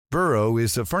Burrow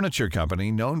is a furniture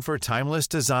company known for timeless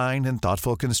design and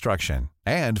thoughtful construction,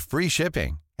 and free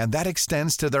shipping, and that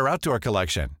extends to their outdoor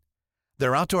collection.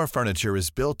 Their outdoor furniture is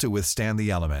built to withstand the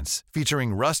elements,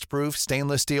 featuring rust-proof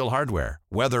stainless steel hardware,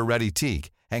 weather-ready teak,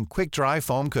 and quick-dry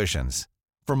foam cushions.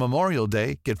 For Memorial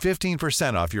Day, get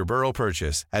 15% off your Burrow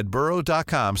purchase at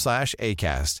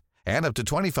burrow.com/ACAST and up to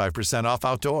 25% off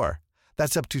outdoor.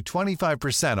 That's up to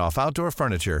 25% off outdoor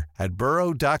furniture at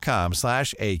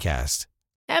burrow.com/ACAST.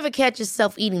 Ever catch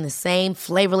yourself eating the same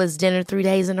flavorless dinner 3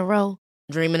 days in a row?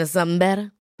 Dreaming of something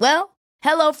better? Well,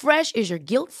 HelloFresh is your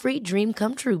guilt-free dream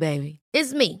come true, baby.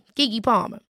 It's me, Keke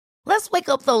Palmer. Let's wake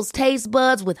up those taste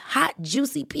buds with hot,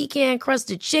 juicy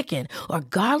pecan-crusted chicken or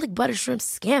garlic butter shrimp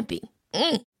scampi.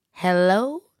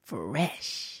 Hello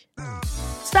Fresh.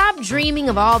 Stop dreaming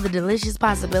of all the delicious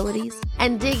possibilities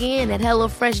and dig in at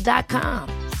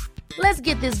HelloFresh.com. Let's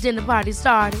get this dinner party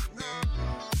started.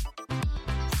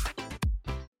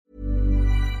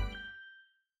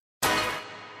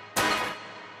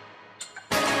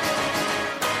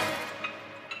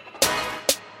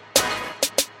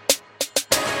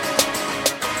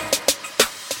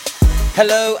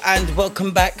 Hello and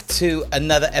welcome back to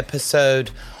another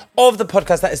episode of the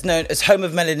podcast that is known as Home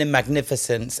of Melanin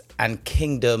Magnificence and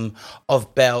Kingdom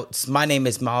of Belts. My name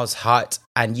is Miles Hart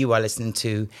and you are listening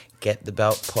to Get the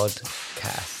Belt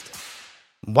podcast.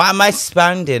 Why am I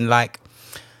sounding like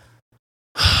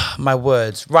my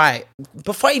words? Right,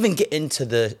 before I even get into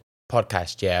the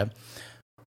podcast,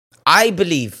 I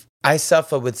believe I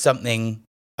suffer with something,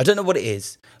 I don't know what it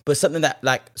is, but something that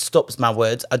like stops my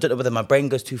words. I don't know whether my brain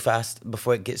goes too fast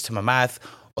before it gets to my mouth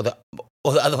or the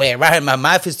other way around. My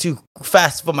mouth is too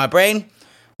fast for my brain.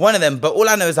 One of them. But all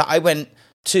I know is that I went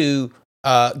to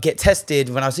get tested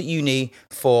when I was at uni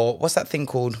for, what's that thing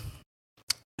called?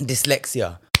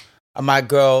 Dyslexia. And my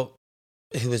girl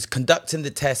who was conducting the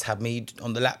test had me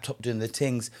on the laptop doing the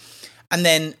things. And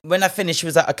then when I finished, she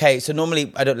was like, okay, so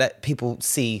normally I don't let people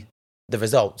see the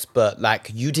results, but like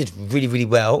you did really, really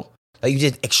well. Like you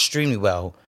did extremely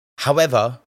well.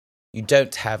 However, you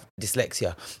don't have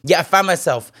dyslexia. Yeah, I found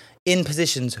myself in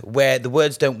positions where the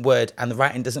words don't word and the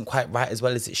writing doesn't quite write as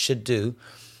well as it should do.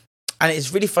 And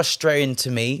it's really frustrating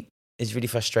to me. It's really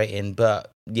frustrating.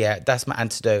 But yeah, that's my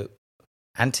antidote.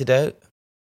 Antidote?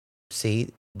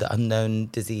 See, the unknown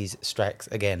disease strikes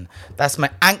again. That's my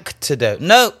antidote.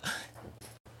 No!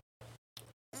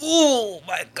 Oh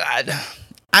my God.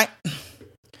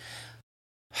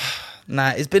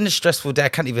 Nah, it's been a stressful day. I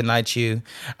can't even lie to you.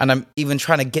 And I'm even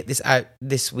trying to get this out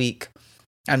this week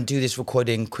and do this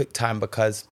recording quick time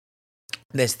because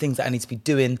there's things that I need to be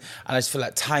doing. And I just feel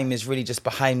like time is really just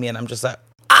behind me. And I'm just like,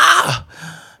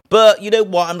 But you know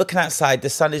what? I'm looking outside. The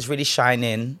sun is really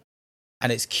shining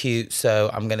and it's cute. So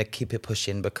I'm going to keep it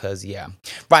pushing because, yeah.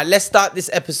 Right, let's start this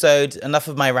episode. Enough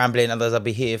of my rambling. Otherwise, I'll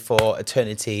be here for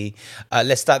eternity.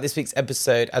 Let's start this week's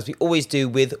episode, as we always do,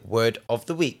 with Word of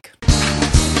the Week.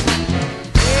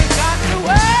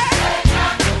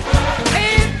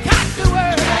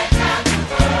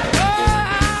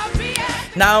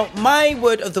 Now, my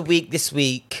word of the week this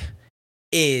week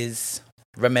is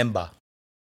remember.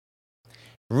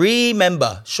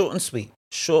 Remember. Short and sweet.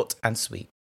 Short and sweet.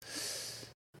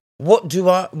 What do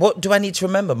I need to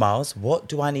remember, Miles? What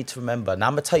do I need to remember? Now,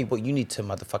 I'm going to tell you what you need to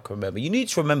motherfucker remember. You need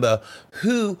to remember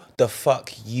who the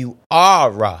fuck you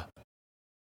are.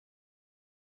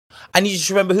 I need you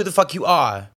to remember who the fuck you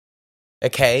are.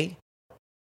 Okay?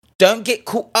 Don't get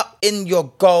caught up in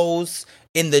your goals,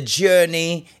 in the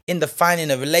journey, in the finding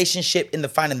a relationship, in the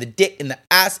finding the dick, in the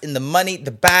ass, in the money,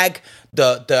 the bag,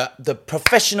 the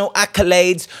professional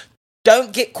accolades.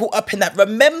 Don't get caught up in that.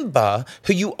 Remember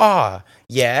who you are,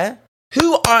 yeah?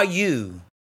 Who are you?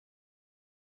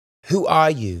 Who are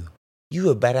you?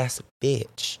 You a badass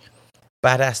bitch.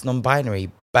 Badass non-binary.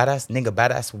 Badass nigga.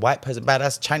 Badass white person.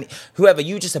 Badass Chinese. Whoever.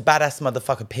 You just a badass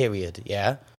motherfucker, period,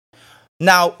 yeah?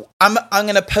 Now, I'm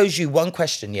going to pose you one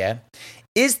question, yeah?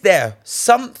 Is there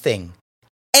something,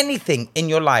 anything in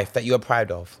your life that you're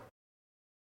proud of?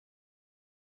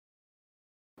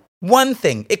 One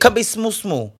thing. It could be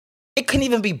small. It can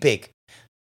even be big.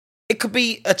 It could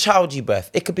be a child you birthed.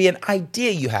 It could be an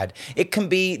idea you had. It can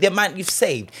be the amount you've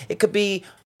saved. It could be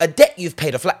a debt you've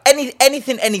paid off. Like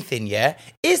anything, yeah?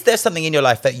 Is there something in your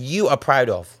life that you are proud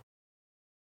of?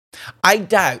 I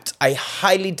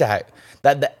highly doubt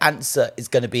that the answer is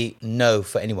going to be no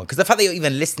for anyone. Because the fact that you're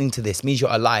even listening to this means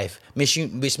you're alive, which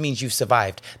means you've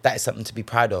survived. That is something to be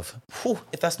proud of. Whew,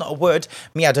 if that's not a word,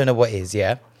 I don't know what is,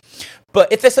 yeah?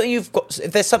 But if there's something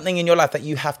if there's something in your life that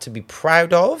you have to be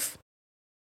proud of,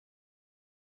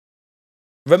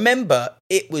 remember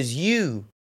it was you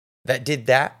that did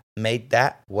that, made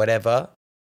that, whatever.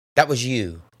 That was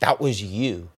you. That was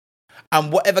you.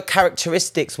 And whatever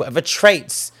characteristics, whatever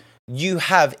traits you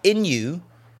have in you,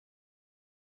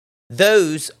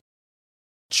 those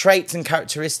traits and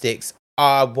characteristics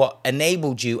are what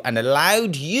enabled you and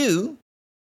allowed you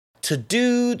to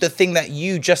do the thing that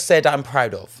you just said I'm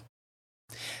proud of.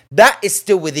 That is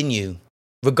still within you,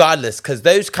 regardless, because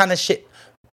those kind of shit,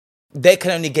 they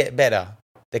can only get better.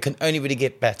 They can only really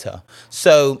get better.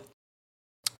 So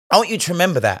I want you to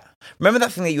remember that. Remember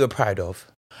that thing that you were proud of.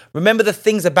 Remember the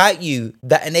things about you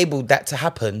that enabled that to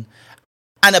happen,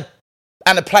 and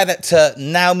apply that to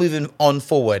now moving on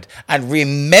forward. And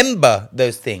remember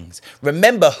those things.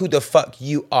 Remember who the fuck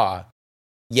you are.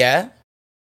 Yeah?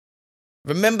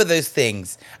 Remember those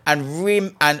things and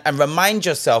remind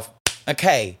yourself,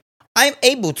 okay, I'm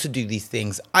able to do these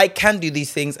things. I can do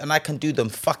these things and I can do them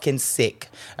fucking sick.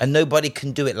 And nobody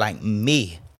can do it like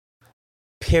me.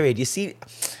 Period. You see,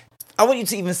 I want you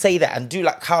to even say that and do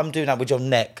like how I'm doing that with your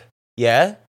neck.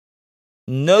 Yeah?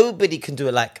 Nobody can do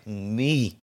it like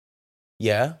me.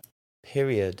 Yeah?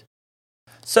 Period.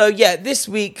 So yeah, this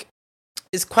week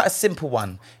is quite a simple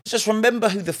one. Just remember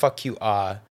who the fuck you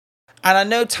are. And I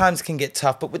know times can get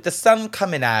tough, but with the sun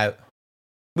coming out,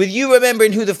 with you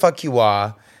remembering who the fuck you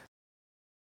are,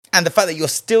 and the fact that you're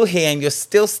still here and you're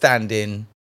still standing,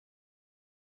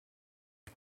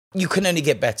 you can only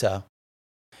get better.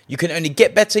 You can only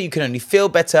get better, you can only feel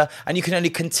better, and you can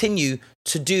only continue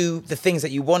to do the things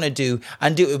that you want to do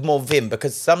and do it with more vim,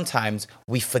 because sometimes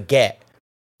we forget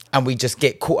and we just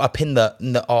get caught up in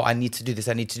the oh, I need to do this,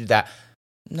 I need to do that.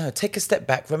 No, take a step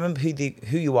back, remember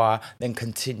who you are, then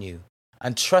continue.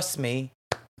 And trust me,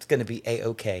 it's going to be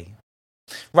A-okay.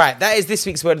 Right, that is this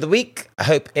week's Word of the Week. I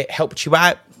hope it helped you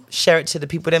out. Share it to the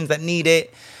people them that need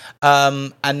it.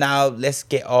 And now let's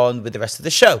get on with the rest of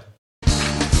the show.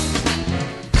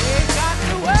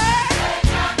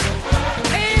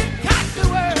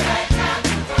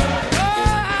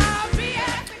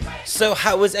 So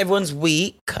how was everyone's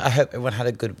week? I hope everyone had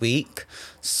a good week.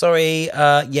 Sorry,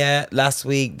 last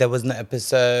week there was no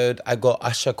episode. I got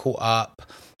Usher caught up.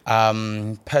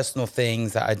 Personal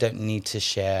things that I don't need to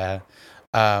share.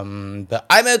 But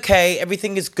I'm okay.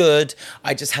 Everything is good.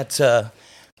 I just had to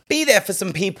be there for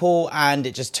some people, and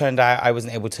it just turned out I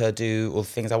wasn't able to do all the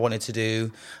things I wanted to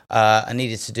do, I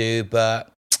needed to do.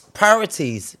 But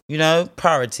priorities,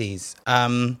 priorities.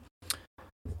 But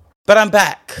I'm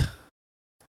back.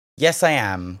 Yes, I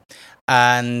am.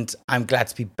 And I'm glad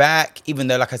to be back, even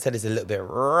though, like I said, it's a little bit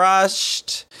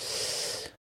rushed.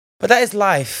 But that is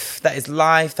life. That is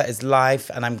life. That is life.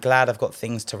 And I'm glad I've got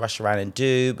things to rush around and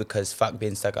do, because fuck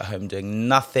being stuck at home doing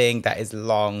nothing. That is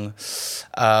long.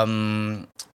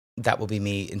 That will be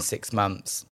me in 6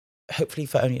 months. Hopefully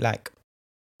for only like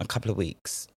a couple of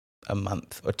weeks, a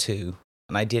month or two.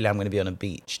 And ideally I'm going to be on a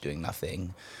beach doing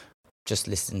nothing. Just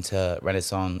listening to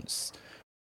Renaissance,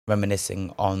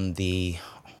 reminiscing on the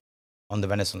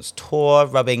Renaissance tour,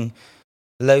 rubbing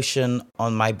lotion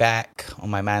on my back, on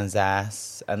my man's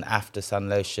ass, and after sun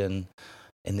lotion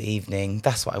in the evening.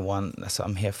 That's what I want. That's what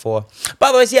I'm here for. But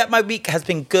otherwise, yeah, my week has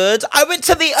been good. I went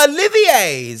to the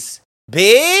Olivier's,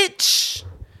 bitch.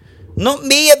 Not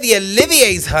me at the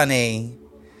Olivier's, honey.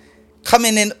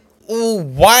 Coming in all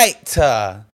white,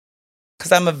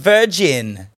 because I'm a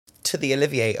virgin, to the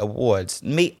Olivier Awards.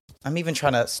 I'm even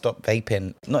trying to stop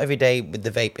vaping. Not every day with the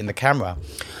vape in the camera.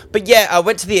 But yeah, I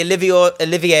went to the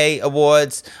Olivier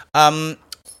Awards. I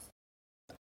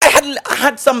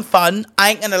had some fun. I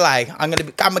ain't gonna lie. I'm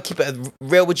gonna keep it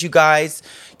real with you guys.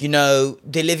 The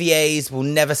Oliviers will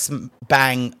never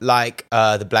bang like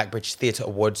the Black British Theatre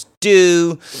Awards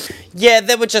do. Yeah,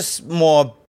 there were just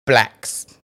more blacks.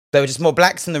 There were just more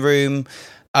blacks in the room.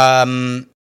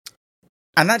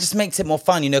 And that just makes it more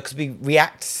fun, because we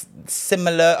react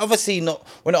similar. Obviously, we're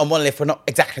not on one lift, we're not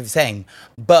exactly the same.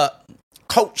 But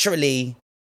culturally,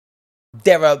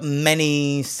 there are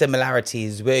many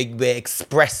similarities. We're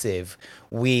expressive.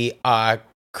 We are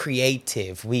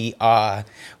creative. We are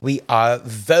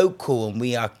vocal, and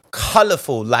we are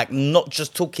colourful, like not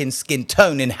just talking skin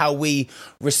tone, and how we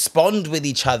respond with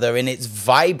each other, and it's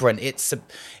vibrant. It's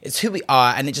who we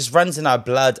are, and it just runs in our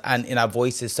blood and in our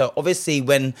voices. So obviously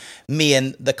when me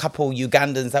and the couple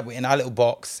Ugandans that were in our little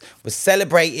box were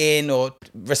celebrating or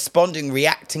responding,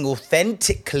 reacting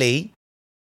authentically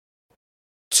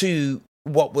to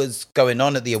what was going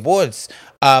on at the awards,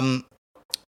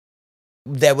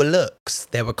 there were looks.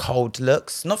 There were cold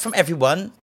looks. Not from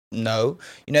everyone. No.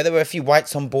 There were a few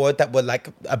whites on board that were like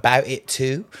about it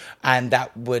too. And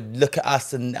that would look at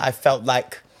us, and I felt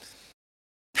like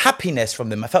happiness from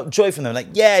them. I felt joy from them. Like,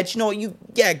 yeah, do you know what?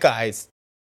 Yeah, guys.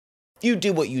 You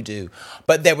do what you do.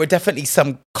 But there were definitely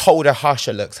some colder,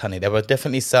 harsher looks, honey. There were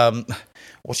definitely some,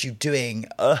 what you doing?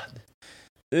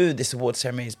 Ooh, this award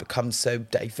ceremony has become so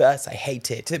diverse. I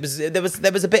hate it. There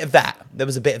was a bit of that. There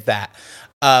was a bit of that.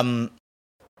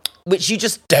 Which you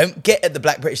just don't get at the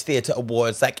Black British Theatre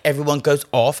Awards. Like, everyone goes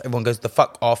the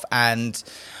fuck off, and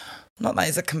not that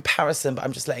it's a comparison, but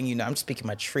I'm just letting you know, I'm just speaking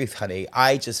my truth, honey.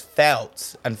 I just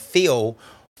felt and feel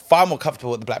far more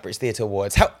comfortable at the Black British Theatre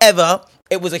Awards. However,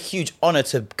 it was a huge honour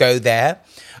to go there.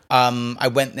 I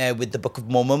went there with the Book of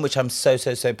Mormon, which I'm so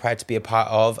proud to be a part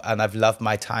of, and I've loved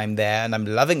my time there, and I'm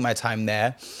loving my time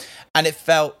there. And it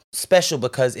felt special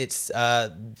because it's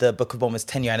the Book of Mormon's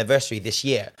 10-year anniversary this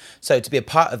year. So to be a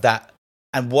part of that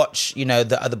and watch, you know,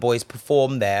 the other boys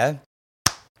perform there,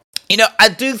 you know, I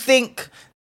do think,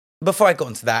 before I go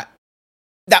into that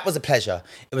was a pleasure.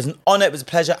 It was an honour. It was a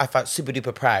pleasure. I felt super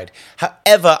duper proud.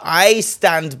 However, I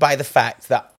stand by the fact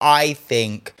that I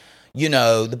think, you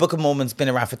know, the Book of Mormon's been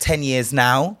around for 10 years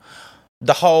now.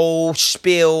 The whole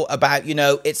spiel about, you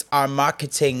know, it's our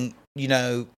marketing, you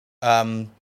know,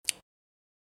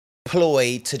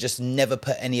 ploy to just never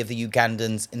put any of the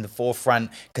Ugandans in the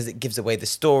forefront because it gives away the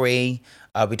story.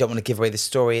 We don't want to give away the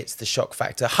story. It's the shock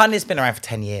factor. Honey's been around for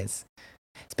 10 years.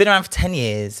 It's been around for 10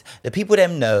 years. The people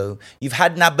them know. You've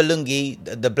had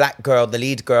Nabulungi, the black girl, the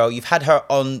lead girl. You've had her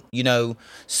on, you know,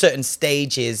 certain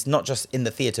stages, not just in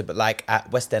the theatre, but like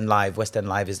at West End Live. West End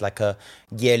Live is like a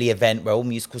yearly event where all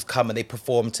musicals come and they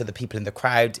perform to the people in the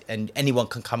crowd and anyone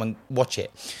can come and watch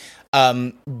it.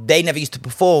 They never used to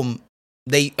perform.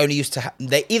 They only used to,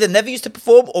 they either never used to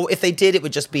perform, or if they did, it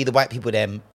would just be the white people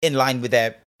them in line with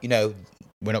their, you know,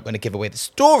 we're not going to give away the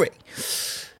story.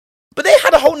 But they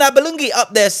had a whole Nabulungi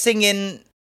up there singing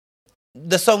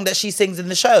the song that she sings in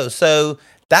the show. So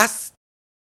that's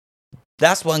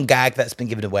one gag that's been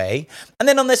given away. And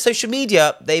then on their social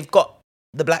media, they've got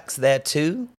the blacks there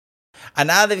too. And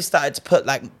now they've started to put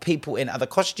like people in other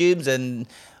costumes and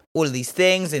all of these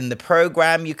things in the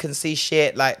program. You can see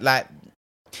shit like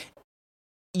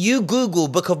you Google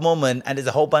Book of Mormon and there's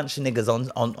a whole bunch of niggas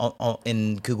on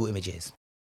in Google Images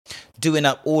doing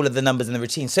up all of the numbers in the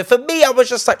routine. So for me, I was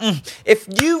just like, if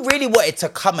you really wanted to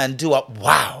come and do up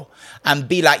wow and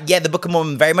be like, yeah, the Book of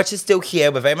Mormon very much is still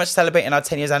here. We're very much celebrating our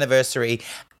 10 years anniversary.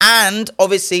 And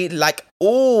obviously, like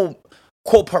all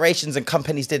corporations and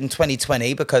companies did in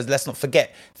 2020, because let's not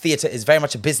forget, theatre is very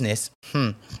much a business.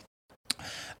 You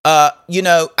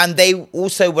know, and they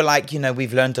also were like, you know,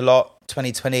 we've learned a lot,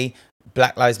 2020,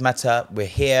 Black Lives Matter, we're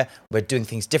here, we're doing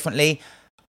things differently.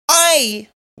 I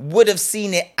would have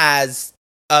seen it as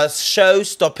a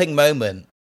show-stopping moment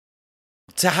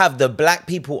to have the black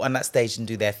people on that stage and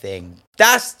do their thing.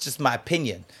 That's just my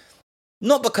opinion.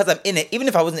 Not because I'm in it. Even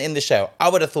if I wasn't in the show, I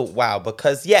would have thought, wow,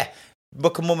 because, yeah,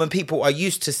 Book of Mormon people are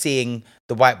used to seeing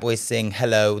the white boys sing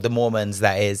hello, the Mormons,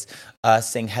 that is,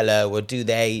 sing hello, or do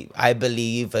they, I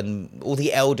believe, and all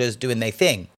the elders doing their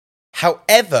thing.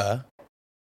 However,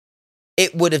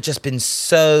 it would have just been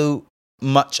so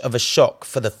much of a shock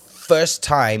for the first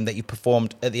time that you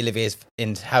performed at the Olivier's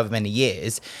in however many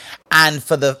years, and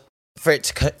for it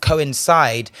to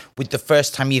coincide with the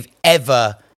first time you've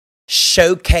ever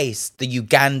showcased the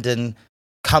Ugandan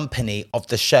company of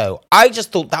the show. I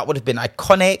just thought that would have been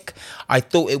iconic. I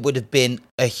thought it would have been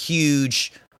a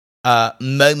huge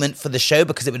moment for the show,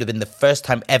 because it would have been the first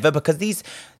time ever, because these,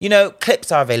 you know,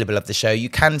 clips are available of the show. You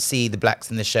can see the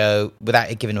blacks in the show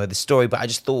without it giving away the story, but I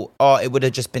just thought, it would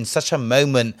have just been such a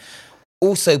moment.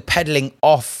 Also peddling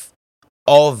off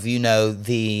of, you know,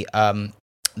 the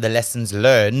lessons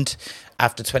learned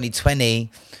after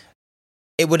 2020,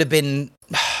 it would have been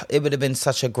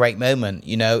such a great moment,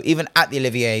 you know. Even at the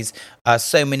Olivier's,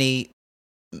 so many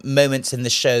moments in the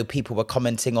show, people were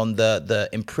commenting on the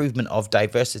improvement of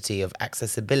diversity, of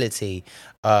accessibility,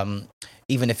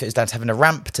 even if it was down to having a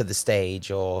ramp to the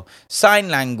stage or sign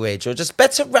language or just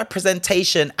better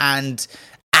representation and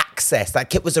access.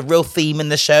 Like, it was a real theme in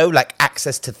the show, like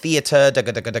access to theatre,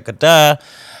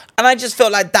 and I just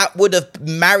felt like that would have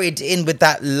married in with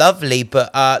that lovely,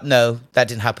 but no, that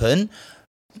didn't happen.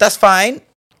 That's fine,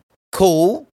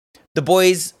 cool. The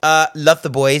boys, love the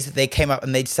boys. They came up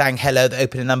and they sang hello, the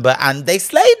opening number, and they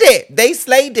slayed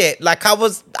it. Like, I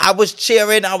was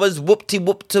cheering, I was whoopty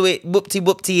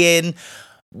in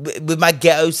with my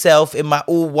ghetto self, in my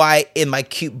all white, in my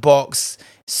cute box,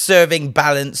 serving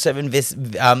balance, serving this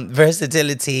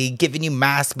versatility, giving you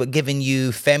mask, but giving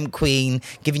you femme queen,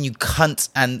 giving you cunt,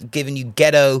 and giving you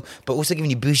ghetto, but also giving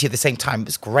you bougie at the same time. It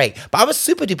was great. But I was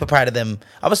super duper proud of them.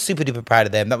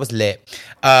 That was lit.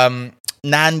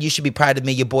 Nan, you should be proud of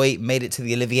me. Your boy made it to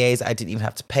the Olivier's. I didn't even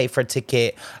have to pay for a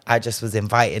ticket. I just was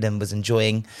invited and was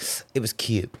enjoying. It was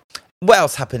cute. what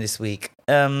else happened this week?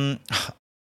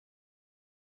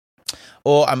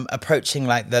 Or I'm approaching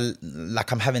like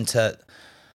I'm having to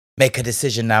make a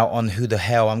decision now on who the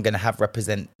hell I'm going to have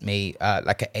represent me,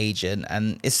 like an agent.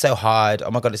 And it's so hard.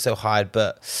 Oh my God, it's so hard.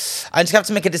 But I just have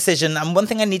to make a decision. And one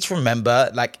thing I need to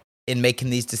remember, like in making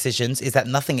these decisions, is that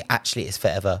nothing actually is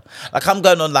forever. Like I'm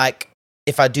going on like,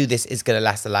 if I do this, it's going to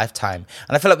last a lifetime.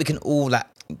 And I feel like we can all like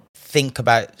think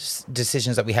about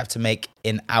decisions that we have to make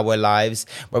in our lives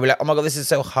where we're like, oh my God, this is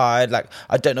so hard. Like,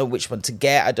 I don't know which one to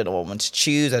get. I don't know what one to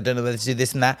choose. I don't know whether to do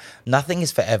this and that. Nothing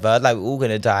is forever. Like, we're all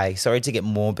going to die. Sorry to get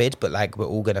morbid, but like, we're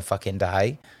all going to fucking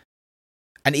die.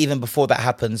 And even before that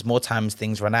happens, more times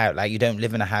things run out. Like, you don't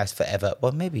live in a house forever.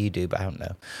 Well, maybe you do, but I don't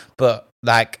know. But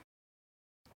like,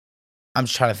 I'm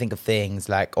just trying to think of things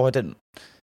like, oh, I don't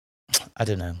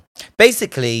know.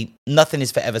 Basically, nothing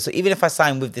is forever. So even if I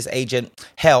sign with this agent,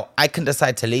 hell, I can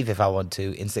decide to leave if I want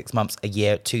to in 6 months, a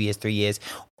year, 2 years, 3 years.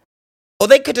 Or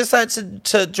they could decide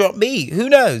to drop me. Who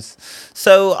knows?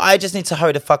 So I just need to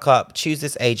hurry the fuck up, choose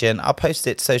this agent. I'll post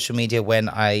it social media when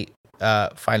I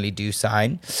finally do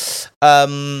sign.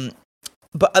 But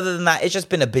other than that, it's just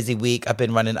been a busy week. I've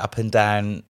been running up and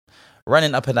down,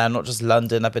 not just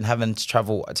London. I've been having to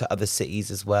travel to other cities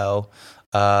as well.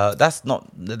 That's not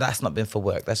been for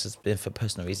work. That's just been for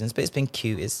personal reasons. But it's been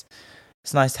cute. It's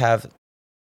nice to have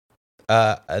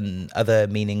and other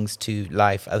meanings to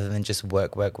life other than just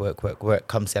work.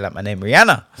 Come say like my name,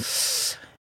 Rihanna.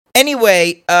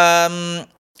 Anyway, that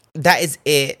is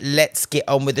it. Let's get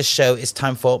on with the show. It's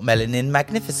time for Melanin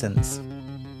Magnificence.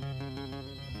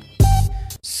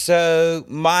 So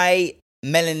my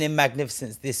Melanin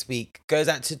Magnificence this week goes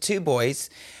out to two boys,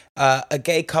 a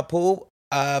gay couple.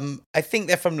 I think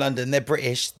they're from London. They're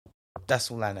British.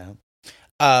 That's all I know.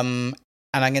 And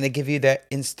I'm going to give you their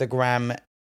Instagram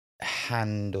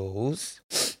handles.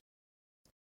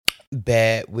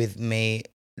 Bear with me,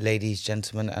 ladies,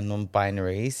 gentlemen, and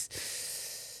non-binaries.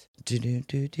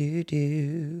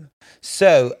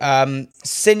 So,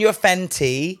 Senor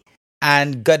Fenty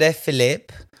and Gode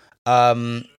Philip.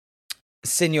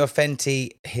 Senor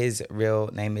Fenty, his real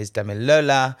name is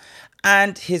Damilola.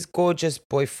 And his gorgeous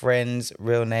boyfriend's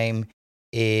real name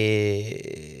is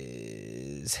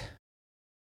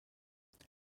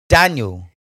Daniel.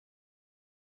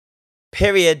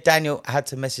 Period. Daniel, I had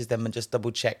to message them and just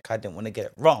double check. I didn't want to get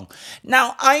it wrong.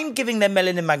 Now, I'm giving them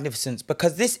Melanin Magnificence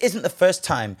because this isn't the first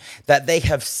time that they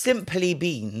have simply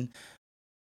been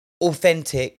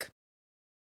authentic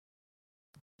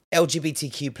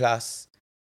LGBTQ+,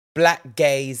 black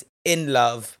gays in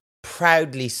love,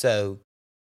 proudly so.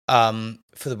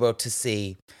 For the world to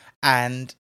see.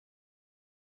 And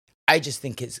I just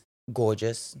think it's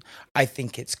gorgeous. I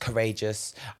think it's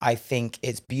courageous. I think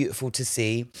it's beautiful to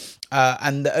see.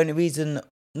 And the reason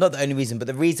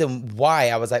why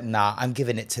I was like, nah, I'm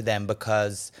giving it to them,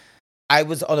 because I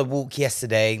was on a walk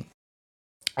yesterday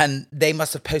and they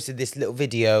must have posted this little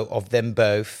video of them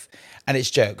both. And it's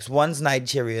jokes. One's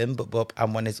Nigerian, bup,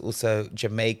 and one is also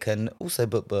Jamaican, also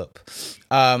bup.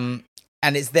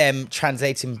 And it's them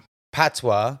translating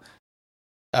patois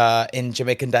in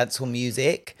Jamaican dancehall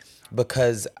music,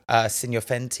 because Senor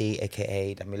Fenty,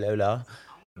 a.k.a. Damilola,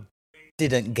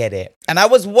 didn't get it. And I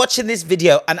was watching this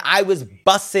video and I was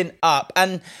bussing up.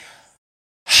 And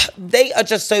they are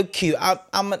just so cute.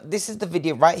 This is the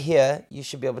video right here. You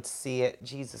should be able to see it.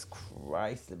 Jesus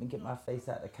Christ. Let me get my face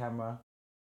out of the camera.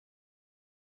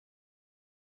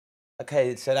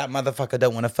 Okay, so that motherfucker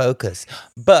don't want to focus.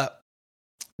 But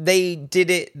they did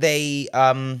it. They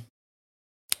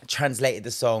translated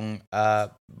the song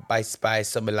by Spy,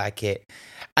 Something Like It.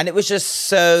 And it was just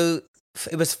so,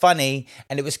 it was funny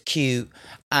and it was cute.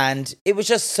 And it was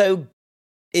just so,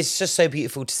 it's just so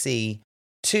beautiful to see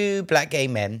two black gay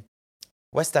men,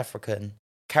 West African,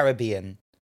 Caribbean,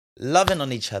 loving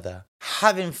on each other,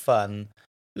 having fun,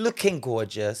 looking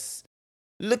gorgeous,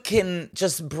 looking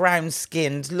just brown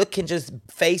skinned, looking just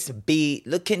face beat,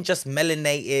 looking just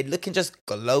melanated, looking just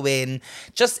glowing,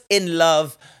 just in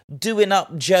love, doing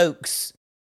up jokes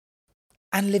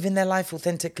and living their life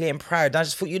authentically and proud. And I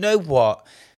just thought, you know what?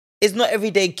 It's not every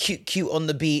day cute on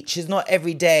the beach. It's not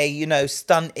every day,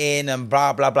 stunting and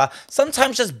blah blah blah.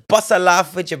 Sometimes just bust a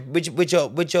laugh with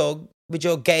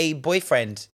your gay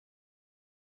boyfriend.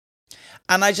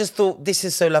 And I just thought, this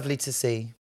is so lovely to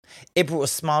see. It brought a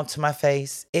smile to my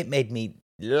face. It made me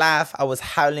laugh. I was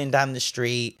howling down the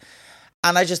street.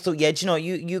 And I just thought, yeah, do you know,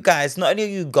 you guys, not only are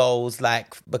you goals,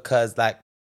 because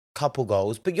couple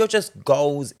goals, but you're just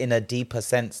goals in a deeper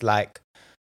sense,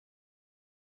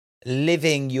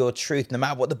 living your truth, no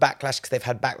matter what the backlash, because they've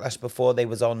had backlash before. They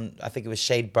was on, I think it was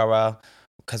Shade Borough,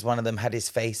 because one of them had his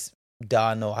face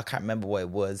done, or I can't remember what it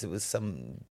was. It was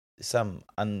some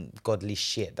ungodly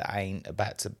shit that I ain't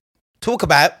about to talk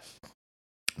about.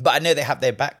 But I know they have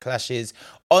their backlashes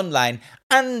online,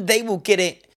 and they will get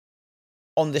it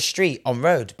on the street, on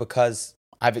road, because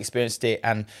I've experienced it.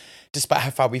 And despite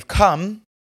how far we've come,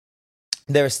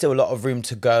 there is still a lot of room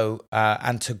to go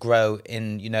and to grow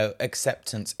in,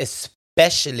 acceptance,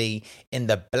 especially in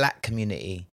the Black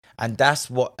community. And that's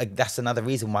another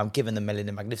reason why I'm giving them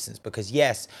Melanin Magnificence, because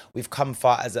yes, we've come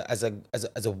far as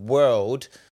a world,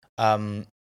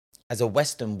 as a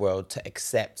Western world, to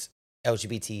accept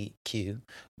LGBTQ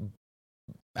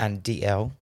and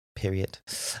DL, period.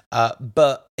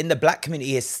 But in the Black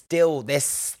community, there's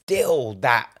still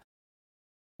that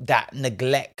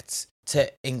neglect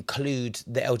to include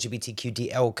the LGBTQ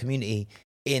DL community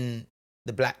in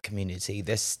the Black community.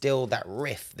 There's still that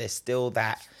rift. There's still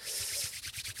that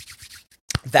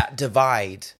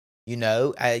divide.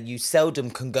 You seldom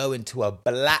can go into a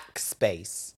Black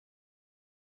space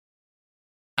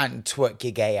and twerk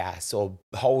your gay ass or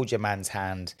hold your man's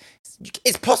hand.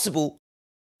 It's possible.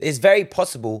 It's very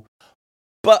possible,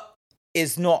 but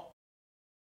it's not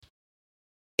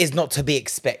to be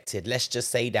expected. Let's just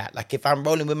say that. Like, if I'm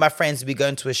rolling with my friends, we go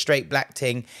into a straight Black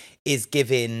thing, is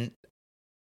giving,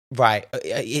 right,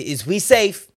 is we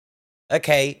safe?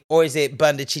 Okay, or is it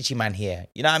burn the chichi man here?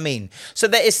 You know what I mean? So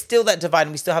there is still that divide,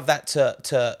 and we still have that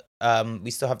we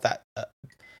still have that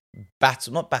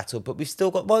not battle, but we've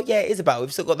still got, well, yeah, it is a battle.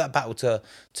 We've still got that battle to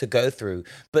go through.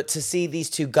 But to see these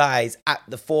two guys at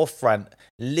the forefront,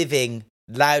 living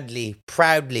loudly,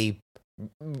 proudly,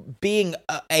 being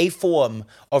a form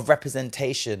of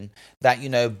representation that,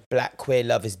 Black queer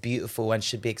love is beautiful and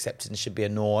should be accepted and should be a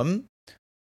norm,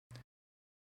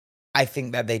 I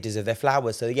think that they deserve their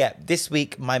flowers. So yeah, this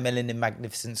week, my Melanin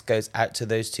Magnificence goes out to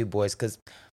those two boys, because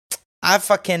I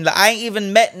ain't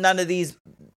even met none of these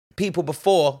people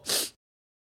before,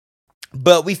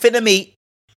 but we finna meet.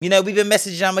 We've been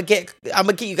messaging. I'm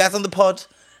gonna get you guys on the pod.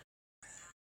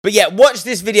 But yeah, watch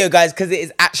this video, guys, because it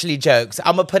is actually jokes.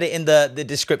 I'm gonna put it in the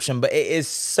description, but it is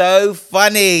so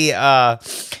funny.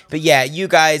 But yeah, you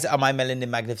guys are my Melanin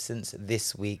Magnificence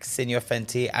this week. Senor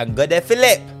Fenty and Gode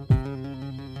Philip.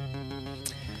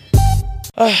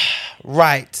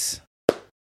 Right.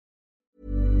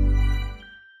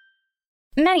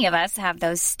 Many of us have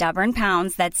those stubborn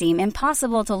pounds that seem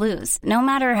impossible to lose, no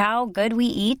matter how good we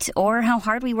eat or how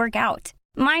hard we work out.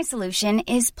 My solution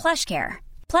is PlushCare.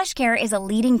 PlushCare is a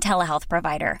leading telehealth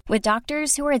provider with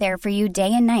doctors who are there for you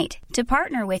day and night to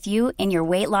partner with you in your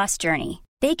weight loss journey.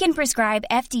 They can prescribe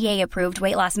FDA-approved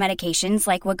weight loss medications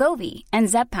like Wegovy and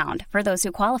Zepbound for those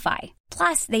who qualify.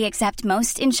 Plus, they accept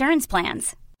most insurance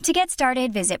plans. To get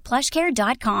started, visit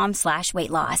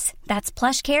plushcare.com/weightloss. That's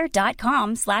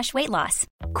plushcare.com/weightloss.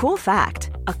 Cool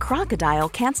fact, a crocodile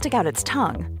can't stick out its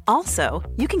tongue. Also,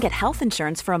 you can get health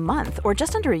insurance for a month or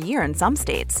just under a year in some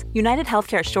states. United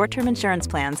Healthcare short-term insurance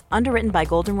plans, underwritten by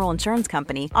Golden Rule Insurance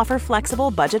Company, offer flexible,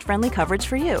 budget-friendly coverage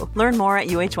for you. Learn more at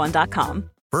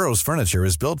uh1.com. Burrow's furniture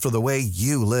is built for the way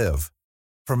you live.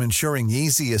 From ensuring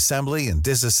easy assembly and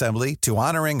disassembly to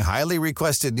honoring highly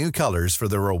requested new colors for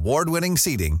their award-winning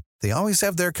seating, they always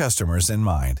have their customers in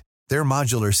mind. Their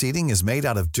modular seating is made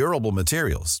out of durable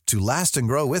materials to last and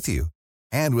grow with you.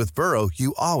 And with Burrow,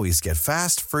 you always get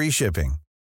fast, free shipping.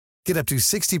 Get up to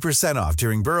 60% off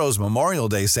during Burrow's Memorial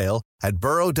Day sale at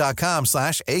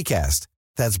burrow.com/ACAST.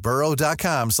 That's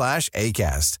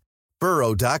burrow.com/ACAST.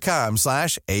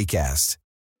 burrow.com/ACAST.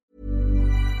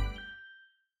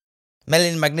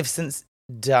 Melanin Magnificence,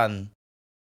 done.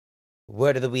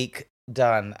 Word of the week,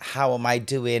 done. How am I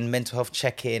doing? Mental health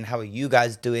check-in. How are you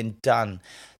guys doing? Done.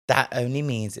 That only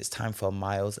means it's time for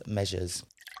Miles Measures.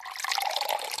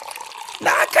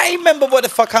 Now, I can't remember what the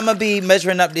fuck I'm going to be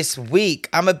measuring up this week.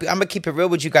 I'm gonna keep it real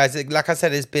with you guys. Like I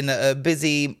said, it's been a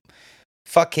busy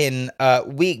fucking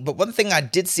week. But one thing I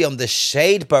did see on the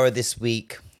Shade Borough this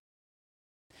week...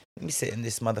 Let me sit in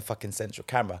this motherfucking central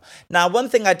camera. Now, one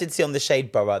thing I did see on the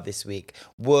Shade Borough this week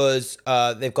was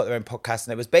they've got their own podcast,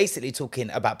 and it was basically talking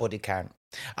about body count.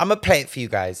 I'm going to play it for you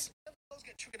guys.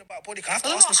 Triggered about body count. I have to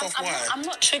ask myself why. I'm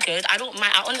not triggered. I don't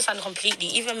mind. I understand completely.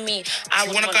 Even me, I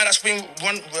would want a guy that's been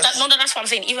one. No, that's what I'm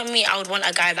saying. Even me, I would want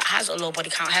a guy that has a low body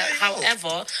count.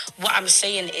 However, what I'm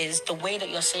saying is the way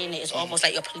that you're saying it is almost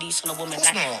like you're policing a woman.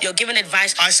 Like not. You're giving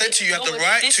advice. I said to you, you have the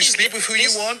right to sleep with who you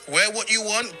want, wear what you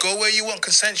want, go where you want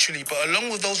consensually. But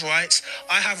along with those rights,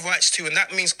 I have rights too, and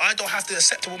that means I don't have to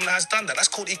accept a woman that has done that. That's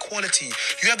called equality.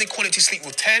 You have the equality to sleep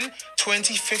with 10,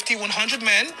 20, 50, 100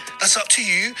 men. That's up to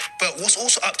you. But what's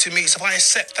also up to me is if I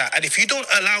accept that. And if you don't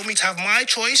allow me to have my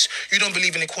choice, you don't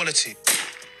believe in equality.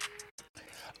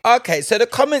 Okay, so the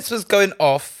comments was going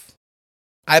off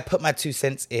I put my 2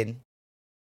 cents in.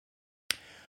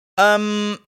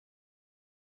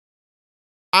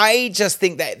 I just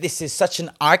think that this is such an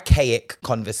archaic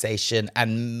conversation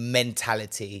and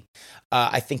mentality.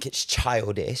 I think it's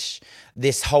childish.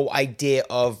 This whole idea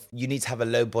of you need to have a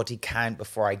low body count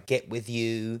before I get with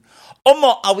you.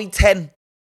 Omo, are we 10?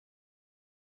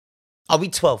 Are we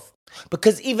 12?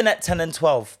 Because even at 10 and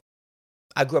 12,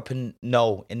 I grew up in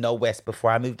Knoll West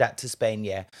before I moved out to Spain,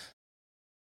 yeah.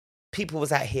 People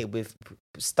was out here with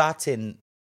starting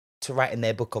to write in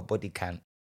their book of body count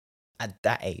at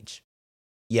that age.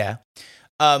 Yeah.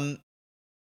 I'm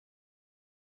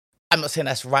not saying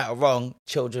that's right or wrong.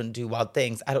 Children do wild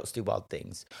things. Adults do wild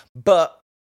things. But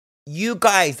you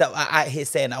guys that are out here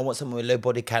saying, I want someone with low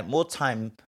body count, more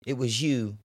time, it was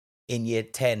you in year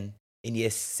 10, in year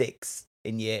 6,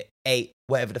 in year 8,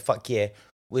 whatever the fuck year,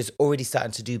 was already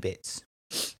starting to do bits.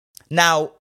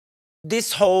 Now,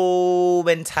 this whole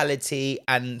mentality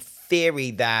and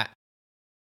theory that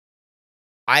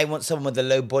I want someone with a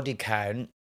low body count,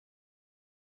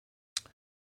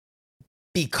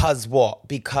 because what?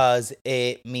 Because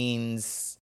it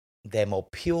means they're more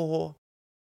pure.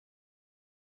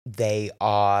 They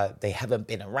haven't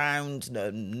been around, no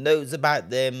one knows about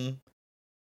them.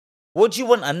 What do you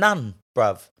want, a nun,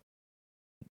 bruv?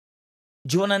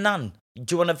 Do you want a nun?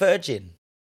 Do you want a virgin?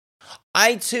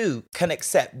 I too can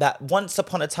accept that once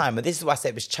upon a time, and this is why I say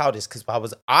it was childish, because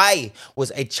I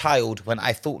was a child when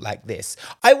I thought like this.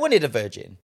 I wanted a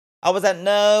virgin. I was like,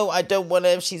 no, I don't want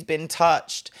her if she's been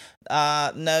touched.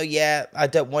 No, yeah, I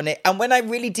don't want it. And when I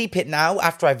really deep it now,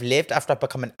 after I've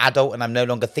become an adult and I'm no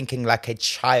longer thinking like a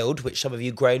child, which some of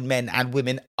you grown men and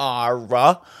women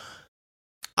are,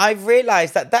 I've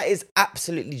realized that is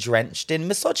absolutely drenched in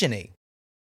misogyny.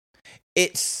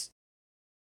 It's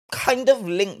kind of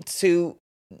linked to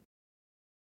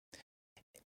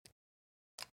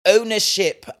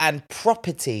ownership and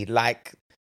property, like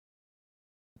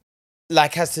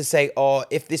has to say, oh,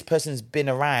 if this person's been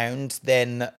around,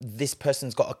 then this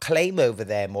person's got a claim over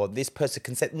them, or this person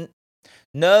can say,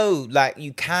 no, like,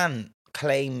 you can't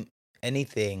claim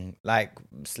anything. Like,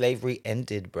 slavery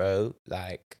ended, bro.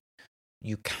 Like,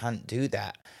 you can't do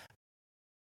that.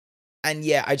 And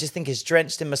yeah, I just think it's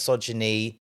drenched in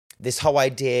misogyny. This whole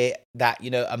idea that,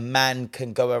 you know, a man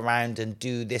can go around and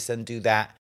do this and do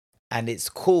that, and it's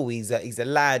cool. He's a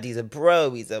lad. He's a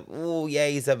bro. He's a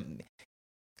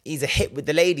hit with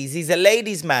the ladies. He's a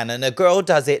ladies' man, and a girl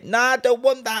does it. Nah, I don't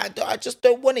want that. I just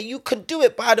don't want it. You can do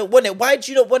it, but I don't want it. Why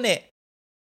do you not want it?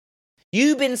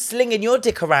 You've been slinging your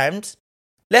dick around.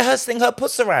 Let her sling her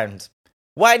puss around.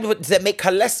 Why does it make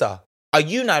her lesser? Are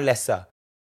you now lesser?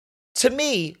 To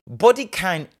me, body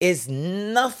count is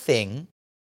nothing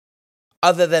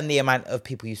other than the amount of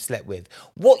people you slept with.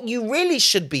 What you really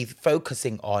should be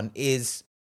focusing on is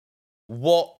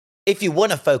what, if you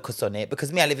want to focus on it,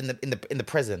 because me, I live in the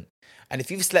present. And if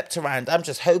you've slept around, I'm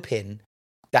just hoping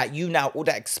that you now, all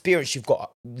that experience you've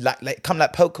got, like come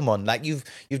like Pokemon, like you've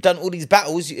done all these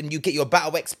battles and you get your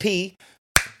battle XP.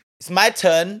 It's my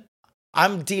turn.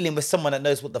 I'm dealing with someone that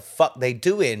knows what the fuck they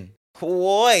doing.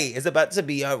 Boy, it's about to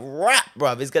be a rap,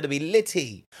 bruv. It's going to be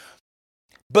litty.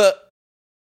 But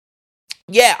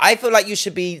yeah, I feel like you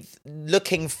should be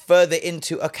looking further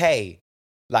into, okay,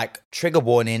 like trigger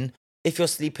warning, if you're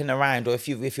sleeping around or if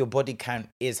your body count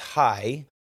is high,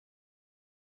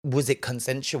 was it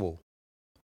consensual?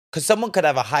 Because someone could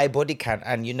have a high body count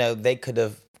and, you know, they could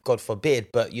have, God forbid,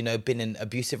 but, you know, been in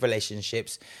abusive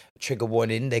relationships, trigger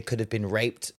warning, they could have been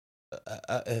raped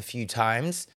a few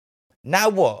times. Now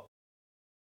what?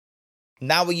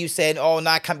 Now are you saying, oh,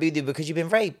 no, I can't be with you because you've been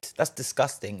raped? That's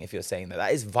disgusting if you're saying that.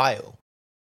 That is vile.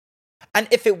 And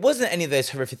if it wasn't any of those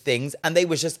horrific things and they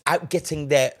were just out getting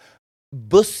their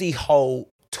bussy hole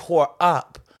tore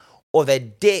up or their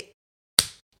dick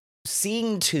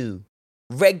seen to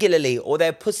regularly or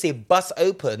their pussy bust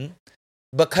open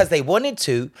because they wanted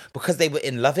to, because they were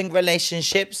in loving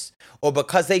relationships or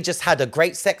because they just had a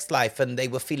great sex life and they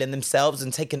were feeling themselves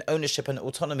and taking ownership and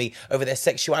autonomy over their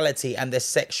sexuality and their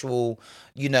sexual,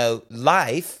 you know,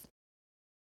 life,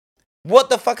 what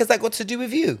the fuck has that got to do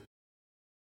with you?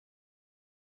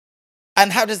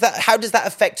 And how does that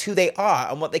affect who they are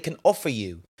and what they can offer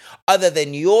you? Other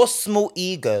than your small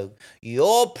ego,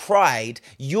 your pride,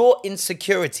 your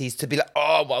insecurities to be like,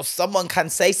 oh, well, someone can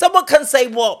say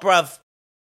what, bruv?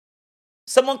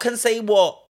 Someone can say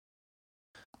what?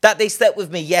 That they slept with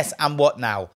me, yes, and what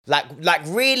now? Like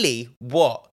really,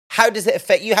 what? How does it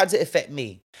affect you? How does it affect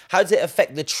me? How does it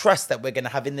affect the trust that we're going to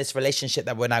have in this relationship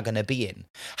that we're now going to be in?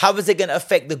 How is it going to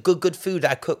affect the good food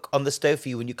I cook on the stove for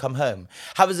you when you come home?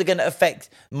 How is it going to affect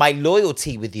my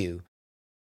loyalty with you?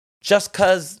 Just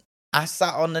because I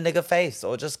sat on the nigga face,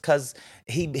 or just because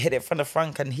he hit it from the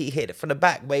front and he hit it from the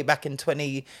back way back in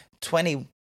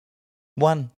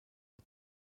 2021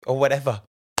 or whatever.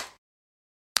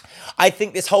 I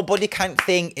think this whole body count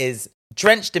thing is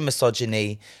drenched in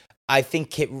misogyny. I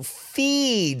think it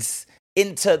feeds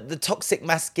into the toxic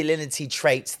masculinity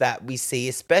traits that we see,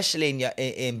 especially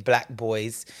in black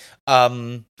boys.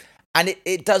 And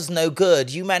it does no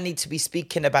good. You man need to be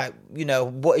speaking about,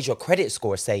 what is your credit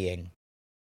score saying?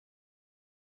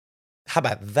 How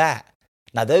about that?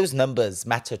 Now, those numbers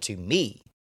matter to me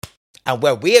and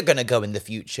where we're going to go in the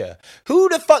future. Who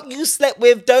the fuck you slept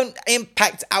with don't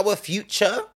impact our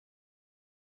future.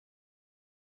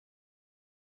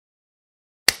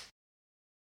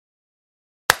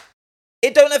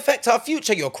 It don't affect our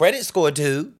future. Your credit score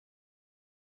do.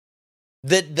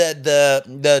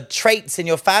 The traits in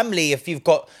your family, if you've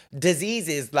got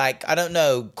diseases like, I don't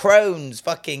know, Crohn's,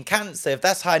 fucking cancer, if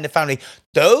that's high in the family,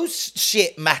 those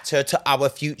shit matter to our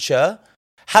future.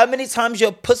 How many times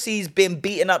your pussy's been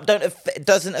beaten up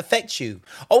doesn't affect you.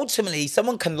 Ultimately,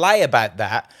 someone can lie about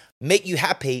that, make you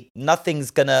happy. Nothing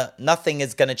is gonna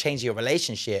change your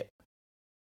relationship.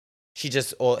 She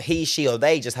or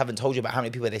they just haven't told you about how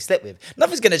many people they slept with.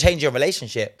 Nothing's gonna change your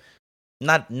relationship.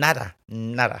 Nada.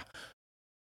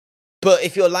 But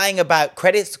if you're lying about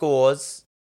credit scores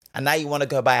and now you want to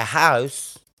go buy a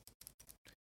house,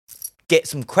 get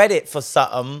some credit for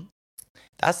something,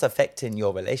 that's affecting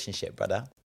your relationship, brother,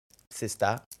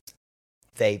 sister,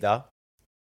 theta.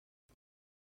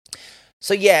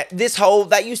 So yeah,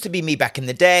 that used to be me back in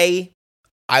the day.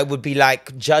 I would be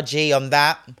like judgy on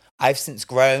that. I've since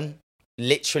grown,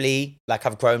 literally, like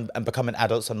I've grown and become an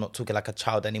adult, so I'm not talking like a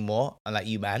child anymore, unlike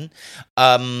you, man.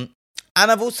 And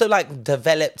I've also like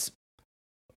developed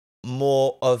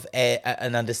more of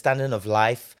an understanding of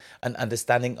life, an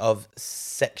understanding of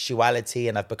sexuality,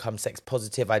 and I've become sex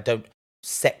positive. I don't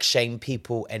sex shame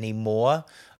people anymore.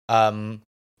 And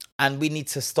we need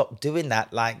to stop doing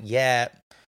that. Like, yeah,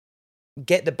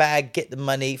 get the bag, get the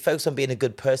money, focus on being a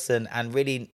good person, and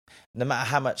really, no matter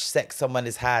how much sex someone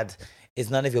has had, is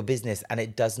none of your business, and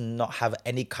it does not have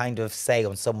any kind of say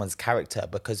on someone's character,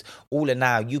 because all in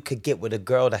now, you could get with a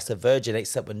girl that's a virgin,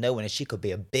 except with no one, and she could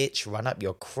be a bitch, run up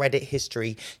your credit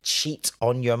history, cheat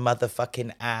on your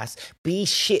motherfucking ass, be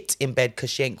shit in bed because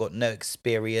she ain't got no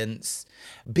experience,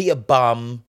 be a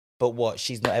bum, but what?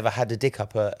 She's not ever had a dick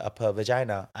up her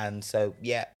vagina, and so,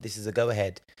 yeah, this is a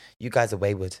go-ahead. You guys are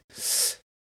wayward.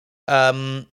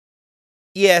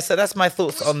 Yeah, so that's my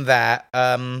thoughts on that.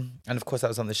 And of course, that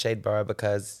was on the Shade Borough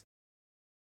because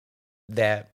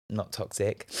they're not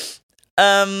toxic.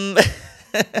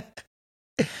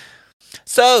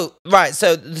 So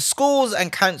the schools and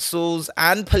councils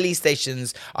and police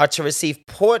stations are to receive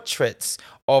portraits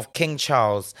of King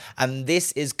Charles, and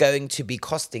this is going to be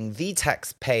costing the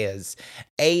taxpayers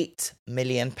 £8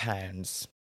 million.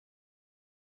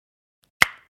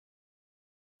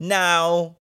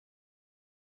 Now,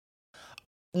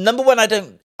 number one,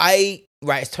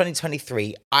 it's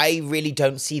 2023. I really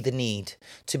don't see the need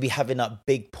to be having up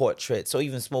big portraits or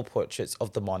even small portraits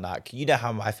of the monarch. You know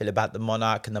how I feel about the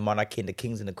monarch and the monarchy and the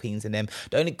kings and the queens and them.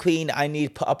 The only queen I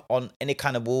need put up on any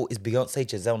kind of wall is Beyonce,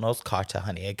 Giselle Knowles Carter,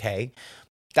 honey, okay?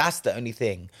 That's the only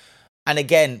thing. And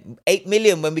again, 8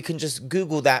 million when we can just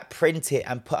Google that, print it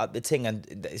and put up the thing and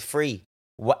it's free.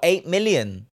 What, 8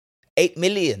 million? 8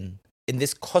 million in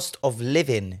this cost of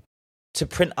living to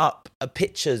print up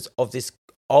pictures of this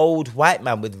old white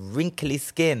man with wrinkly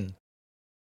skin.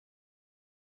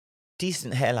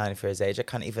 Decent hairline for his age. I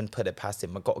can't even put it past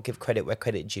him. I've got to give credit where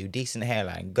credit due. Decent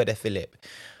hairline. Good at Philip.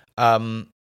 But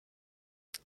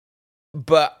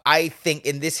I think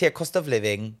in this here cost of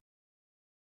living,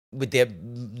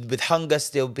 with hunger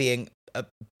still being a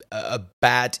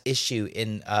bad issue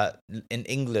in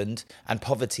England and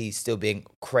poverty still being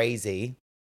crazy,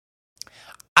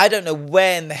 I don't know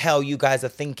where in the hell you guys are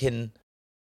thinking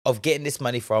of getting this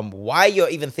money from, why you're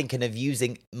even thinking of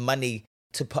using money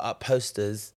to put up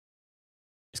posters.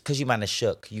 It's because you man are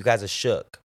shook. You guys are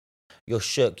shook. You're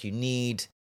shook. You need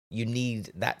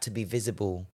that to be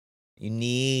visible. You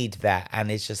need that. And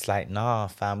it's just like, nah,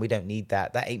 fam, we don't need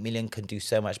that. That 8 million can do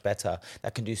so much better.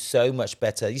 That can do so much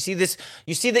better. You see this?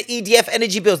 You see the EDF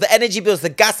energy bills, the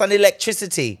gas and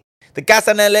electricity,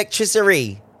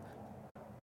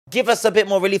 Give us a bit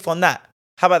more relief on that.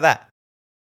 How about that?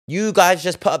 You guys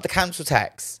just put up the council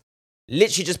tax.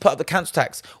 Literally just put up the council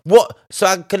tax. What? So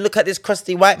I can look at this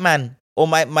crusty white man, or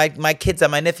my kids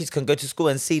and my nephews can go to school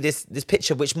and see this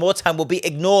picture, which more time will be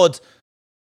ignored.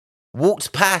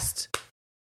 Walked past.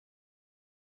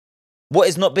 What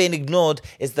is not being ignored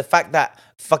is the fact that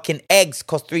fucking eggs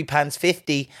cost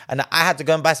 £3.50 and I had to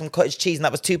go and buy some cottage cheese and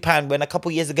that was £2 when a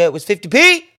couple years ago it was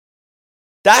 50p.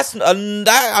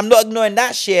 I'm not ignoring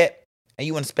that shit. And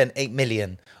you want to spend 8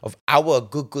 million of our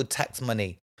good tax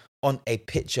money on a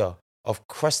picture of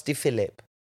Krusty Phillip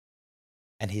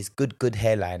and his good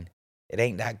hairline. It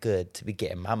ain't that good to be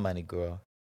getting my money, girl.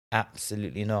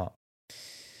 Absolutely not.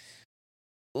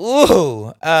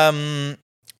 Ooh,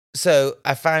 so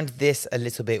I found this a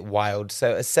little bit wild.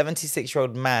 So a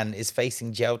 76-year-old man is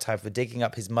facing jail time for digging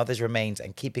up his mother's remains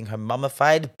and keeping her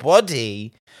mummified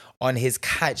body on his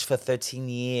couch for 13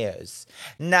 years.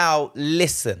 Now,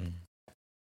 listen.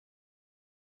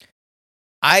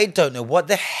 I don't know what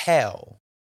the hell.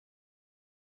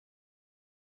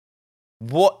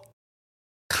 What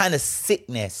kind of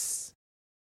sickness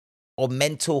or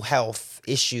mental health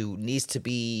issue needs to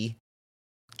be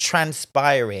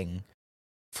transpiring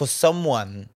for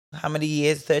someone, how many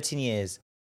years? 13 years,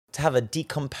 to have a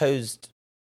decomposed,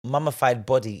 mummified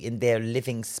body in their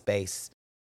living space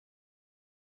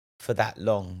for that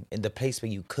long, in the place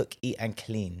where you cook, eat, and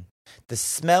clean. The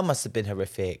smell must have been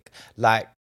horrific. Like,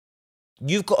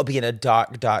 you've got to be in a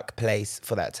dark place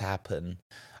for that to happen.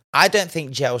 I don't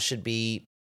think jail should be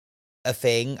a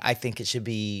thing. I think it should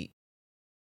be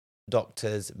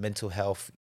doctors, mental health,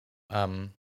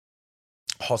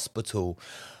 hospital.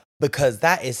 Because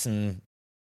that's some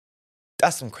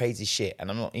crazy shit.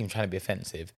 And I'm not even trying to be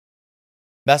offensive.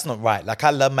 That's not right. Like, I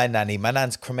love my nanny. My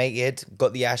nan's cremated,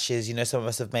 got the ashes. You know, some of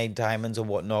us have made diamonds or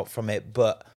whatnot from it.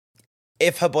 But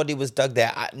if her body was dug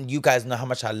there, you guys know how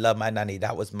much I love my nanny.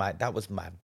 That was my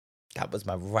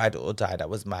ride or die. That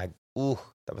was my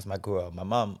girl, my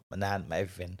mum, my nan, my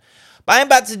everything. But I ain't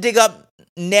about to dig up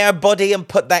their body and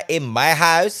put that in my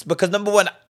house. Because number one,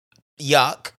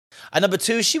 yuck. And number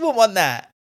two, she wouldn't want that.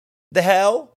 The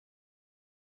hell?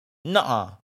 Nuh-uh.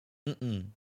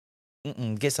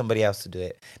 Get somebody else to do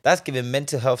it. That's giving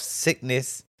mental health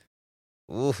sickness.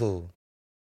 Ooh.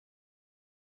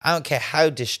 I don't care how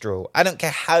distraught.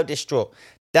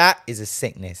 That is a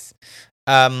sickness.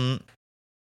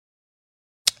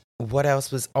 What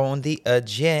else was on the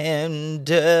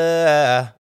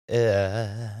agenda?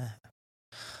 I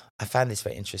found this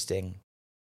very interesting.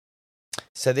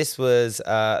 So this was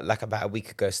like about a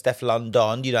week ago. Steph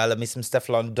London. You know, I love me some Steph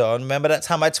London. Remember that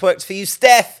time I twerked for you,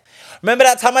 Steph? Remember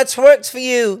that time I twerked for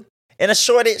you in a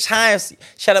Shoreditch house?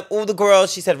 Shut up all the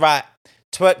girls. She said, right,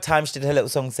 twerk time. She did her little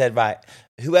song, said, right,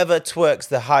 whoever twerks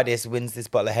the hardest wins this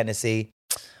bottle of Hennessy.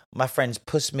 My friends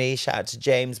pushed me. Shout out to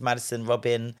James, Madison,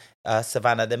 Robin,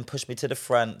 Savannah. Then pushed me to the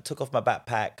front, took off my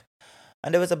backpack.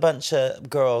 And there was a bunch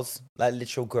of girls, like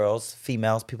literal girls,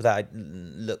 females, people that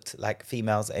looked like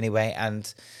females anyway.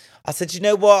 And I said, you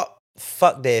know what?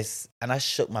 Fuck this. And I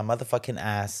shook my motherfucking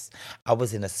ass. I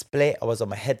was in a split. I was on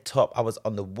my head top. I was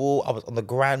on the wall. I was on the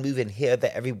ground, moving here,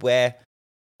 there, everywhere.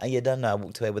 And you don't know, I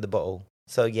walked away with a bottle.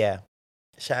 So yeah,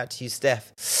 shout out to you,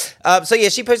 Steph. So yeah,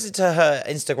 she posted to her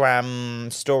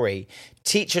Instagram story,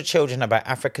 teach your children about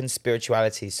African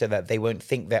spirituality so that they won't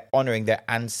think that honoring their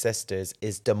ancestors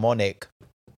is demonic.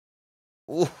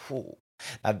 Ooh.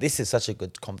 Now, this is such a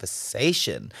good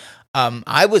conversation.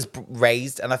 I was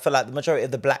raised, and I feel like the majority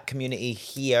of the black community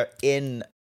here in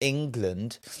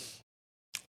England,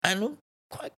 and I don't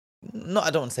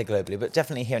want to say globally, but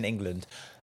definitely here in England,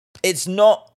 it's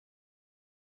not,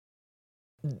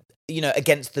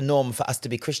 against the norm for us to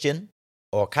be Christian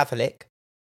or Catholic.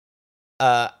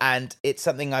 And it's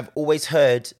something I've always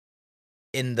heard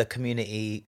in the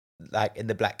community, like in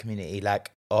the black community,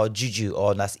 like, oh, juju,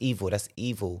 oh, that's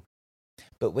evil.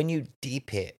 But when you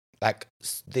deep it, like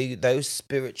those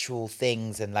spiritual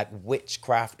things and like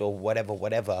witchcraft or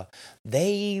whatever,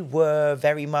 they were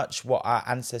very much what our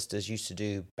ancestors used to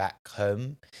do back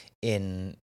home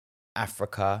in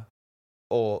Africa.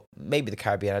 Or maybe the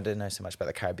Caribbean. I don't know so much about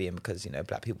the Caribbean because,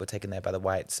 black people were taken there by the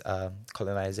whites,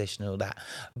 colonization and all that.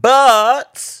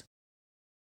 But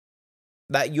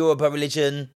that Yoruba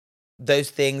religion, those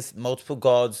things, multiple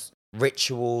gods,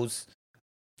 rituals,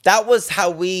 that was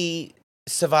how we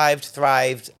survived,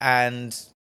 thrived, and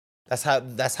that's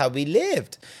how we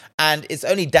lived. And it's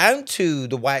only down to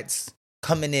the whites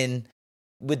coming in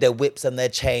with their whips and their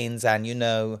chains and,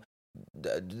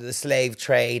 the slave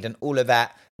trade and all of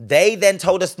that. They then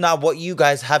told us, now what you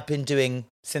guys have been doing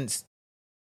since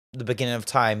the beginning of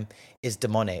time is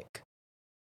demonic.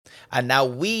 And now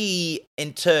we,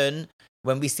 in turn,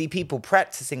 when we see people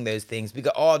practicing those things, we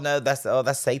go, oh no, that's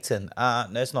Satan. No,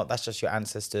 it's not. That's just your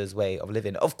ancestors' way of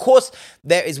living. Of course,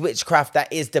 there is witchcraft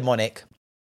that is demonic.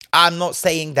 I'm not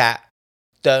saying that.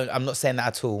 I'm not saying that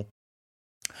at all.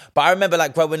 But I remember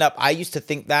like growing up, I used to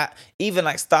think that even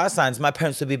like star signs, my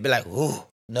parents would be like, ooh,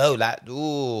 no, like,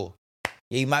 ooh.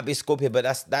 Yeah, you might be a Scorpio, but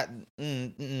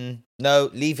no,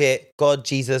 leave it. God,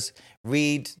 Jesus,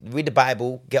 read the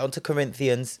Bible, get onto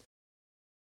Corinthians.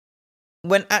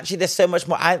 When actually there's so much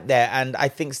more out there, and I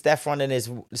think Steph London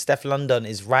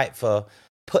is right for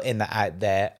putting that out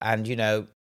there and, you know,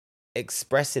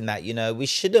 expressing that, you know, we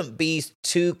shouldn't be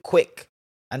too quick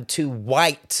and too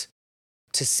white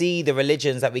to see the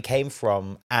religions that we came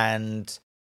from and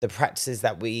the practices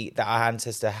that our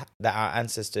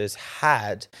ancestors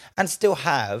had and still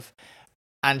have,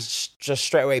 and just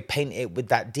straight away paint it with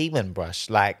that demon brush.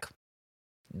 Like,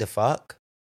 the fuck?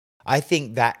 I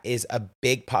think that is a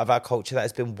big part of our culture that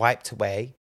has been wiped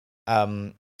away,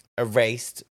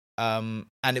 erased, and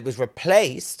it was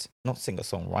replaced, not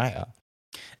singer-songwriter,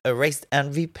 erased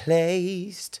and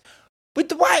replaced with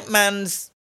the white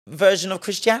man's version of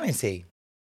Christianity.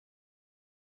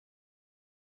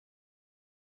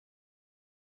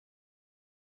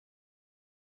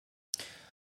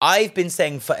 I've been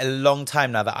saying for a long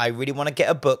time now that I really want to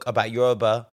get a book about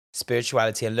Yoruba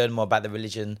spirituality and learn more about the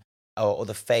religion or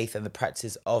the faith and the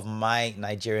practices of my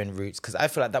Nigerian roots, because I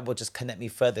feel like that will just connect me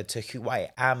further to who I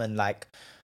am and like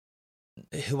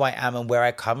who I am and where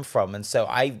I come from. And so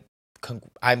I'm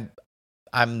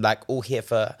like all here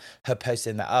for her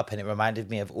posting that up, and it reminded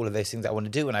me of all of those things I want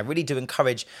to do. And I really do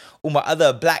encourage all my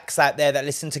other blacks out there that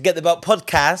listen to Get the Belt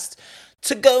podcast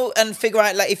to go and figure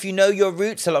out, like, if you know your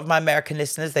roots. A lot of my American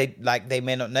listeners, they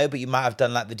may not know, but you might have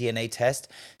done like the DNA test.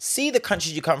 See the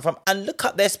countries you come from and look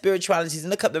up their spiritualities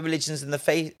and look up the religions and the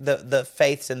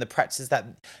faiths and the practices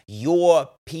that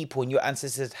your people and your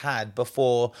ancestors had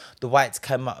before the whites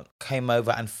came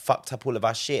over and fucked up all of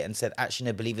our shit and said, actually,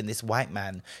 no, believe in this white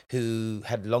man who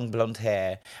had long blonde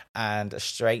hair and a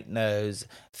straight nose,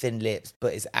 thin lips,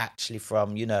 but is actually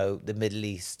from, you know, the Middle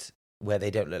East, where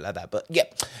they don't look like that. But yeah,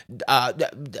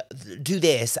 do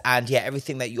this, and yeah,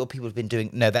 everything that your people have been doing,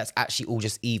 no, that's actually all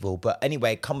just evil. But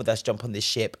anyway, come with us, jump on this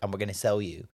ship, and we're going to sell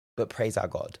you. But praise our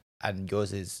God, and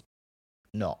yours is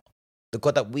not. The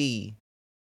God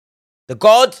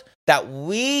that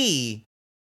we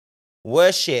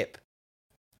worship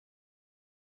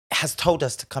has told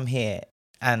us to come here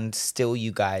and steal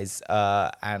you guys,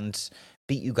 and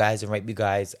beat you guys and rape you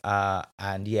guys,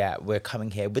 and yeah, we're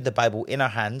coming here with the Bible in our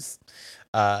hands,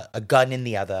 a gun in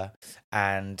the other,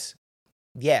 and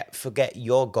yeah, forget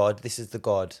your God. This is the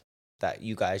God that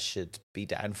you guys should be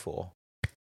down for.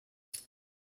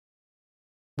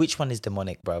 Which one is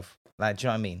demonic, bruv? Like, do you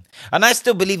know what I mean? And I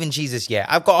still believe in Jesus. Yeah,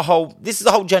 I've got this is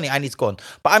a whole journey I need to go on.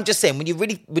 But I'm just saying, when you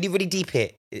really deep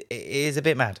it is a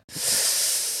bit mad.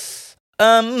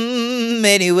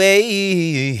 Anyway,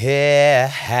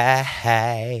 yeah.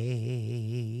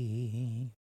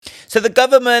 So the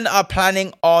government are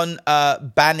planning on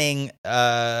banning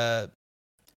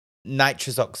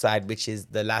nitrous oxide, which is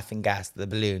the laughing gas, the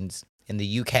balloons, in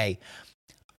the UK.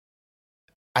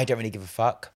 I don't really give a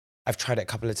fuck. I've tried it a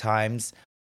couple of times.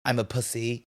 I'm a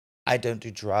pussy. I don't do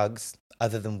drugs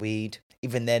other than weed.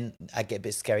 Even then, I get a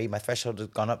bit scary. My threshold has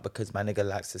gone up because my nigga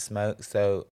likes to smoke,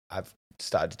 so I've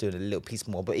started doing a little piece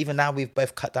more. But even now, we've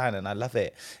both cut down, and I love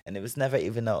it. And it was never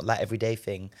even a like everyday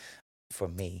thing for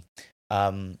me.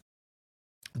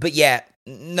 But yeah,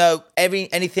 no,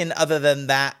 anything other than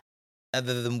that,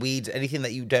 other than weed, anything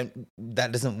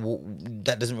that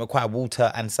doesn't require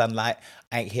water and sunlight,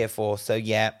 I ain't here for. So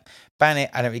yeah, ban it.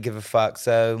 I don't really give a fuck.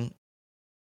 So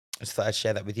I just thought I'd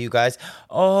share that with you guys.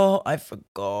 Oh, I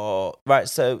forgot. Right,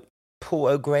 so Paul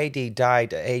O'Grady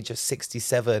died at the age of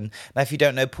 67. Now, if you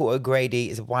don't know, Paul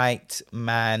O'Grady is a white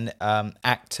man,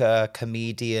 actor,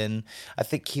 comedian. I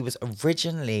think he was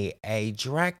originally a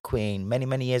drag queen many,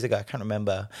 many years ago. I can't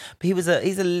remember. But he's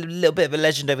a little bit of a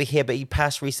legend over here, but he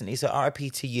passed recently, so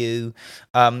RIP to you.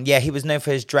 Yeah, he was known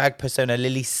for his drag persona,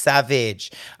 Lily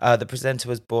Savage. The presenter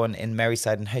was born in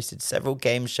Merseyside and hosted several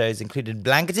game shows, including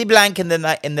Blankety Blank in the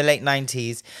late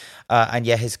 90s. And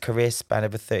yeah, his career spanned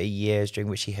over 30 years, during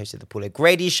which he hosted the Paul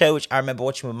O'Grady Show, which I remember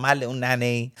watching with my little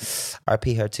nanny,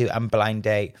 RP her too, and Blind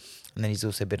Date. And then he's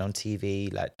also been on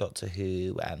TV like Doctor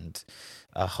Who and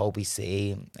Holby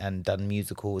City, and done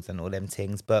musicals and all them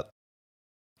things. But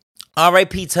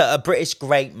RIP to a British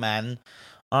great, man.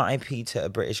 RIP to a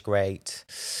British great.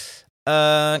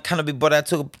 Can I be bothered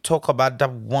to talk about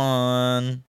that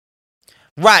one?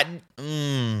 Right.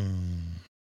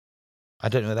 I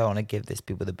don't know whether I want to give these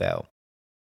people the bell.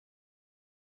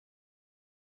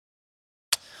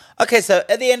 Okay, so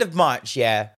at the end of March,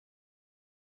 yeah,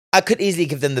 I could easily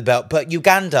give them the belt, but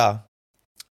Uganda,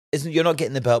 you're not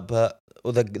getting the belt,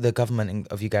 or the government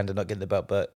of Uganda not getting the belt,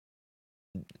 but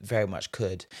very much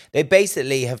could. They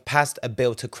basically have passed a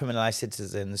bill to criminalize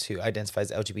citizens who identify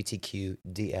as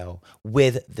LGBTQDL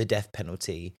with the death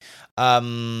penalty.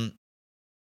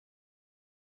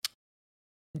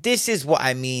 This is what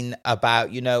I mean about,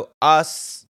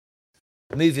 us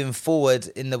moving forward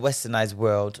in the westernized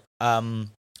world, and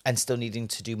still needing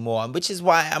to do more. And which is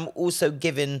why I'm also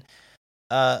giving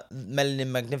Melanin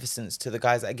Magnificence to the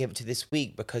guys that I give it to this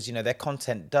week, because their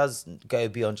content does go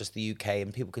beyond just the UK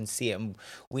and people can see it, and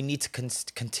we need to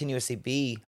continuously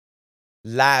be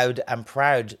loud and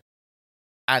proud,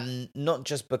 and not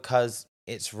just because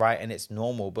it's right and it's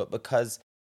normal, but because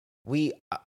we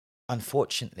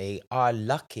unfortunately are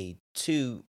lucky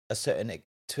to a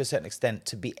certain extent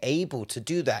to be able to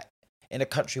do that in a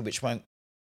country which won't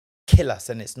kill us,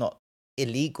 and it's not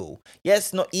illegal. Yes,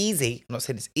 it's not easy. I'm not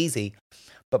saying it's easy,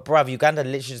 but bruv, Uganda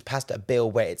literally just passed a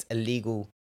bill where it's illegal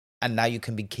and now you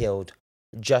can be killed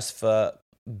just for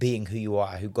being who you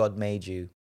are, who God made you.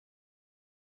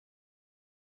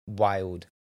 Wild.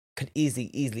 Could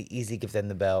easily give them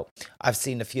the belt. I've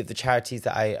seen a few of the charities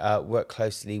that I work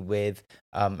closely with,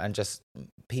 and just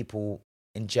people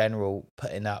in general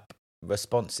putting up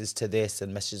responses to this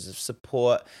and messages of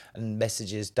support and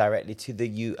messages directly to the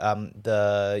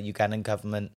Ugandan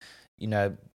government,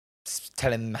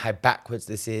 telling them how backwards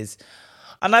this is.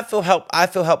 And I feel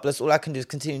helpless. All I can do is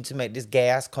continue to make this gay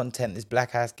ass content, this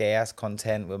black ass gay ass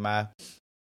content with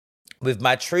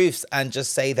my truths, and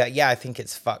just say that, yeah, I think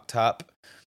it's fucked up.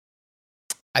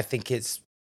 I think it's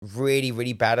really,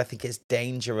 really bad. I think it's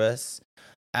dangerous.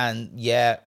 And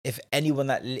yeah, if anyone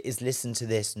that is listening to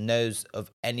this knows of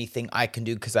anything I can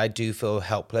do, because I do feel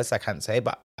helpless, I can't say,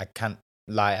 but I can't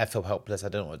lie, I feel helpless. I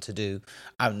don't know what to do.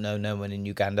 I don't know no one in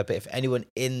Uganda, but if anyone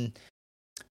in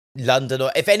London,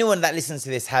 or if anyone that listens to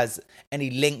this has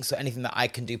any links or anything that I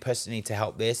can do personally to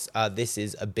help this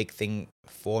is a big thing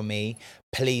for me.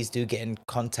 Please do get in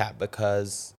contact,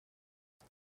 because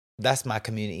that's my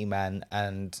community, man,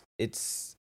 and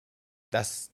that's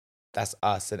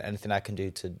us, and anything I can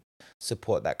do to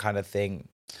support that kind of thing,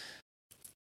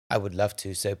 I would love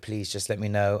to. So please just let me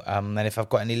know. And if I've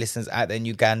got any listeners out there in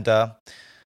Uganda,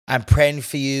 I'm praying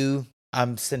for you.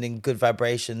 I'm sending good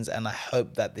vibrations, and I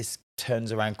hope that this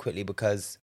turns around quickly,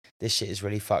 because this shit is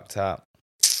really fucked up.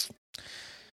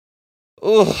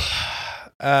 Ooh.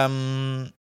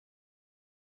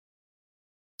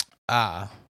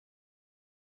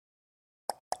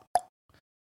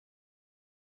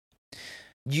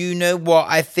 You know what?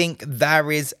 I think that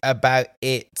is about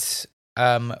it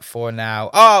for now.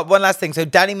 Oh, one last thing. So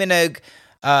Danny Minogue's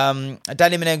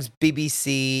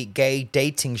BBC gay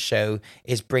dating show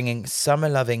is bringing summer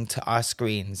loving to our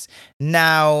screens.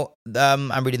 Now,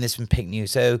 I'm reading this from Pink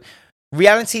News. So,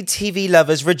 reality TV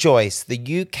lovers rejoice.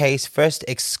 The UK's first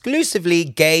exclusively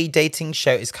gay dating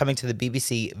show is coming to the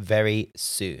BBC very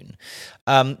soon.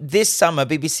 This summer,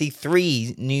 BBC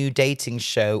Three's new dating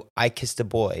show, I Kissed a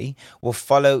Boy, will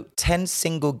follow 10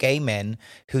 single gay men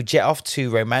who jet off to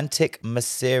romantic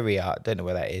Masseria, don't know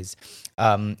where that is,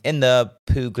 in the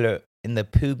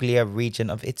Puglia region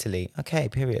of Italy. Okay,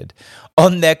 period.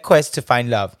 On their quest to find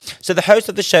love. So the host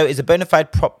of the show is a bona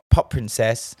fide pop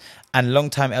princess and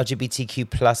longtime LGBTQ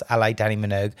plus ally Danny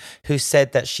Minogue, who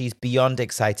said that she's beyond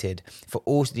excited for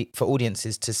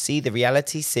audiences to see the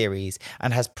reality series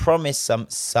and has promised some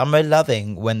summer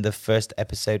loving when the first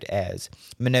episode airs.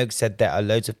 Minogue said there are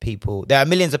millions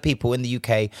of people in the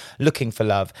UK looking for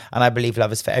love, and I believe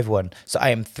love is for everyone. So I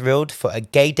am thrilled for a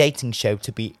gay dating show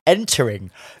to be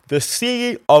entering the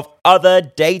sea of other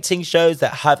dating shows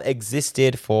that have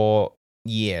existed for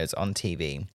years on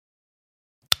TV.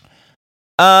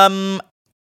 I'ma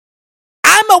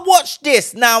watch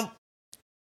this. Now,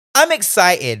 I'm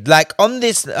excited. Like, on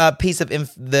this piece of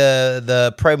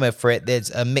the promo for it, there's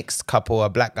a mixed couple, a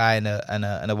black guy and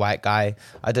a white guy.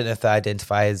 I don't know if they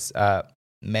identify as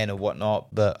men or whatnot,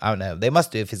 but I don't know. They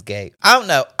must do if it's gay. I don't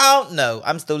know.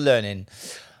 I'm still learning.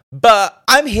 But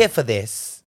I'm here for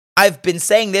this. I've been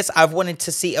saying this. I've wanted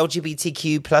to see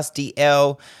LGBTQ plus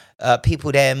DL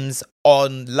people dems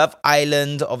on Love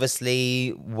Island.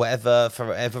 Obviously, for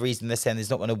whatever reason they're saying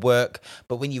it's not going to work.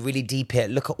 But when you really deep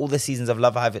it, look at all the seasons of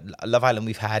Love Island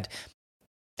we've had.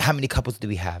 How many couples do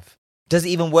we have? Does it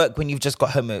even work when you've just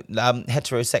got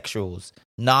heterosexuals?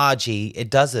 Naji, it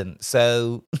doesn't.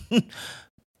 So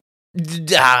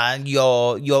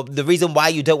the reason why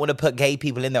you don't want to put gay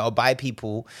people in there or bi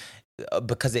people,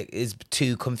 because it is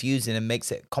too confusing and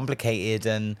makes it complicated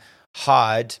and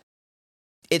hard,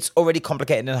 it's already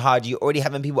complicated and hard. You're already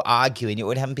having people arguing. You're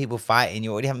already having people fighting.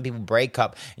 You're already having people break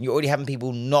up. And you're already having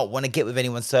people not want to get with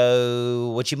anyone.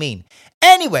 So what you mean?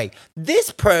 Anyway, this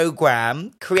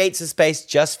program creates a space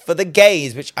just for the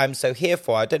gays, which I'm so here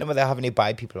for. I don't know whether I have any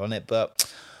bi people on it,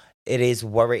 but it is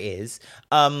what it is.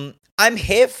 I'm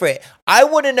here for it. I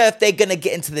want to know if they're going to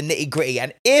get into the nitty gritty.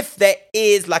 And if there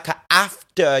is like an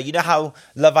after, you know how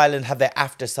Love Island have their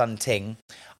after sun thing?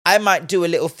 I might do a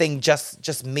little thing,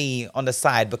 just me on the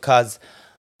side, because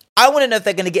I want to know if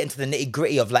they're going to get into the nitty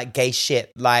gritty of like gay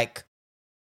shit. Like,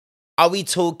 are we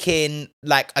talking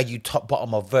like, are you top,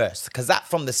 bottom, or verse? Because that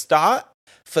from the start,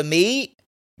 for me,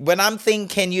 when I'm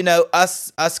thinking, you know,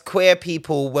 us queer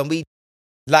people, when we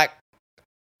like,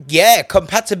 yeah,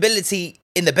 compatibility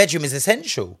in the bedroom is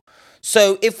essential.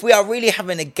 So if we are really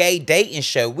having a gay dating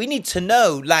show, we need to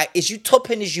know, like, is you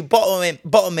topping, is you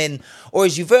bottoming, or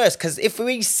is you verse? Because if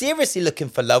we're seriously looking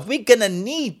for love, we're going to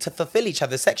need to fulfill each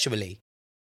other sexually.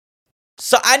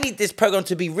 So I need this program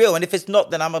to be real. And if it's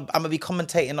not, then I'm going to be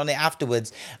commentating on it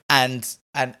afterwards and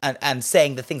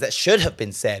saying the things that should have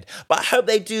been said. But I hope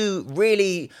they do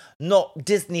really not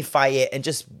Disneyfy it and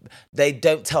just, they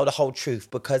don't tell the whole truth,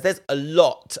 because there's a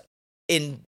lot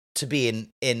to be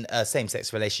in a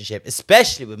same-sex relationship,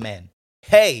 especially with men.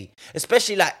 Hey,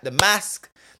 especially like the mask,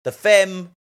 the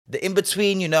femme, the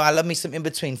in-between, you know, I love me some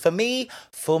in-between. For me,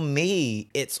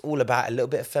 it's all about a little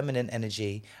bit of feminine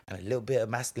energy and a little bit of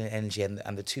masculine energy, and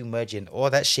the two merging. All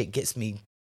that shit gets me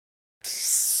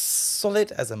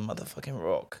solid as a motherfucking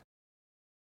rock.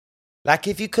 Like,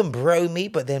 if you can bro me,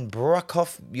 but then brock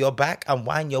off your back and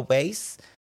wind your waist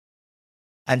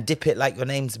and dip it like your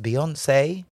name's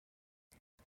Beyonce,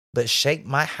 but shake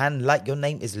my hand like your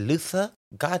name is Luther.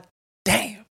 God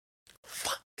damn.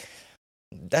 Fuck.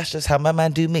 That's just how my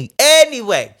man do me.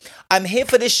 Anyway, I'm here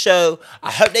for this show.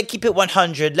 I hope they keep it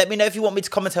 100. Let me know if you want me to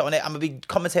commentate on it. I'm going to be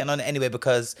commentating on it anyway,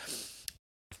 because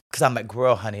I'm that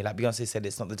girl, honey. Like Beyonce said,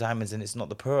 it's not the diamonds and it's not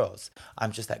the pearls.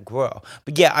 I'm just that girl.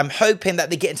 But yeah, I'm hoping that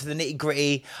they get into the nitty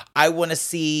gritty. I want to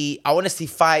see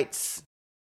fights.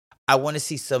 I want to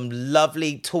see some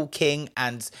lovely talking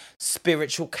and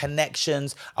spiritual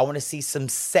connections. I want to see some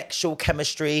sexual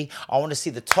chemistry. I want to see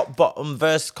the top-bottom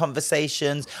verse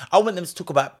conversations. I want them to talk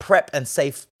about prep and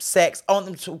safe sex. I want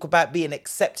them to talk about being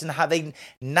accepted and how they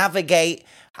navigate.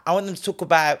 I want them to talk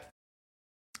about,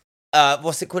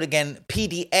 what's it called again?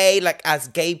 PDA, like as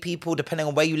gay people, depending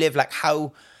on where you live, like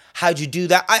how do you do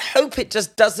that? I hope it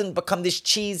just doesn't become this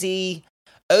cheesy,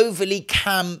 overly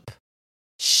camp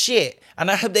shit. And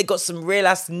I hope they got some real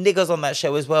ass niggas on that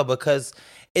show as well, because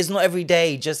it's not every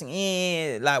day just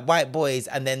like white boys,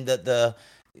 and then the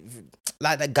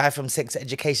like that guy from Sex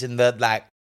Education, that like,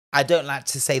 I don't like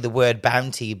to say the word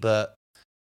bounty, but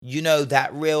you know,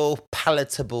 that real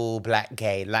palatable black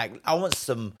gay. Like, I want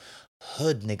some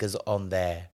hood niggas on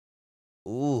there.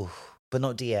 Ooh, but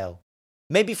not DL.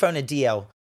 Maybe throw in a DL.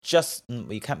 Just,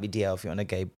 well, you can't be DL if you're on a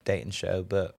gay dating show,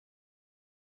 but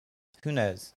who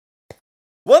knows?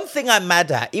 One thing I'm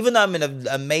mad at, even though I'm in an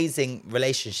amazing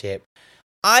relationship,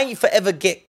 I forever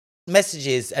get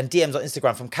messages and DMs on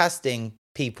Instagram from casting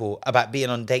people about being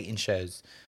on dating shows.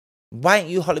 Why aren't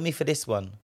you hollering me for this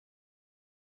one?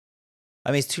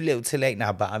 I mean, it's too little, too late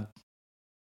now, but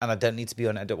I don't need to be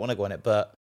on it. I don't want to go on it,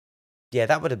 but yeah,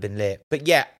 that would have been lit. But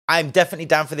yeah, I'm definitely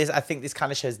down for this. I think this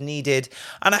kind of show is needed,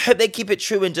 and I hope they keep it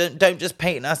true and don't just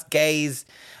paint us gays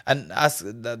and us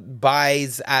the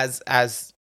bis as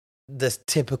the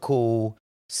typical,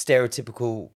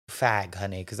 stereotypical fag,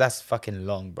 honey, because that's fucking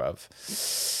long, bruv.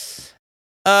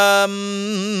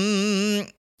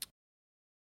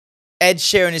 Ed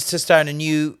Sheeran is to star in a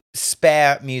new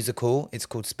Spare musical. It's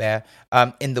called Spare,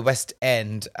 in the West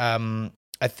End.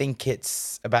 I think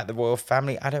it's about the royal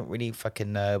family. I don't really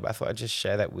fucking know, but I thought I'd just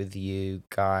share that with you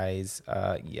guys.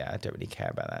 Yeah, I don't really care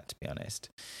about that, to be honest.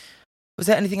 Was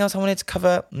there anything else I wanted to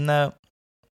cover? No.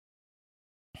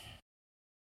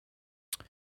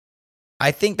 I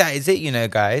think that is it, you know,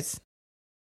 guys.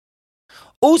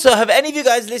 Also, have any of you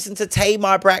guys listened to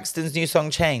Tamar Braxton's new song,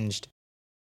 Changed?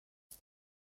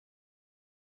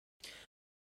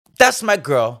 That's my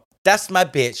girl. That's my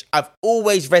bitch. I've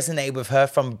always resonated with her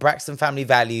from Braxton Family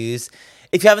Values.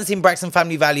 If you haven't seen Braxton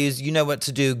Family Values, you know what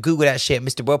to do. Google that shit.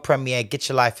 Mr. World Premiere, Get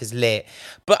Your Life is lit.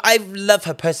 But I love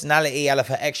her personality. I love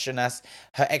her extraness.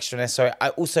 Sorry. I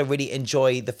also really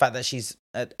enjoy the fact that she's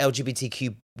an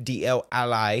LGBTQ DL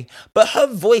ally. But her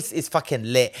voice is fucking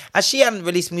lit. And she hadn't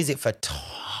released music for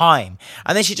time.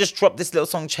 And then she just dropped this little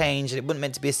song, Change. And it wasn't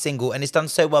meant to be a single. And it's done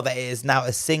so well that it is now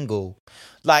a single.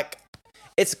 Like,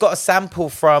 it's got a sample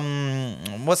from,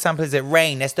 what sample is it?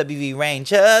 Rain, SWV Rain.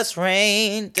 Just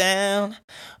rain down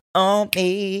on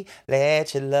me.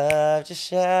 Let your love just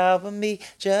shower me.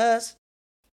 Just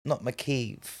not my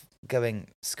key going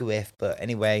squiff, but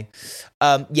anyway.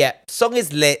 Yeah, song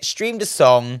is lit. Stream the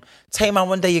song. Tamar,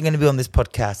 one day you're going to be on this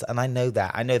podcast, and I know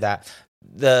that.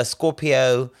 The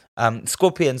Scorpion,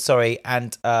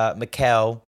 and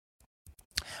Mikhail.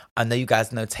 I know you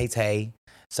guys know Tay-Tay,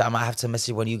 so I might have to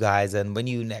message one of you guys. And when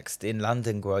you next in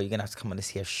London, girl, you're going to have to come on this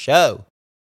here show.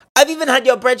 I've even had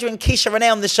your brethren Keisha Renee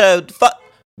on the show. Fuck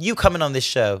you coming on this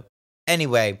show.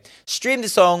 Anyway, stream the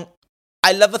song.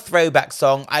 I love a throwback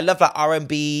song. I love like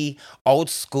R&B, old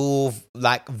school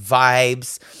like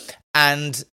vibes.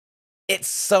 And it's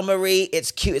summery,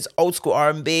 it's cute, it's old school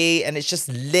R&B, and it's just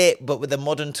lit, but with a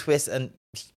modern twist. And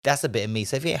that's a bit of me.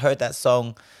 So if you ain't heard that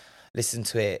song, listen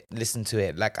to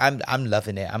it. Like I'm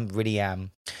loving it. I really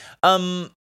am.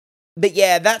 But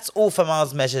yeah, that's all for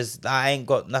Miles Measures. I ain't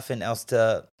got nothing else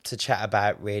to chat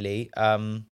about really.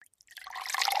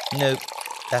 Nope,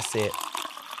 that's it.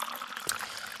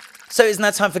 So it's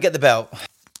now time for Get the Belt.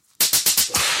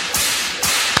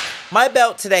 My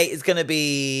belt today is going to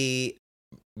be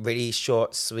really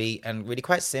short, sweet, and really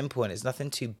quite simple, and it's nothing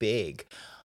too big.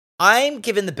 I'm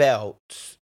giving the belt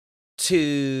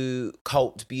to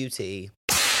Cult Beauty.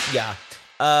 Yeah.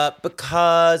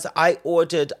 Because let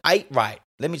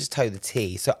me just tell you the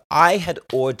tea. So I had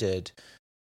ordered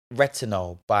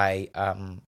Retinol by,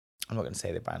 I'm not going to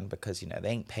say the brand because, they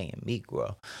ain't paying me,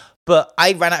 girl. But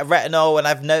I ran out of Retinol, and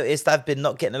I've noticed I've been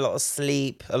not getting a lot of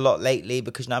sleep a lot lately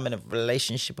because I'm in a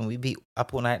relationship and we be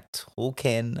up all night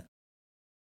talking.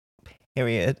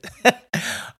 Period.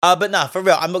 But nah, for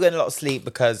real, I'm not getting a lot of sleep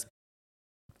because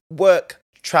work,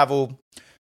 travel,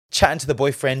 chatting to the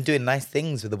boyfriend, doing nice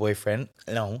things with the boyfriend,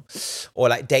 or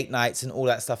like date nights and all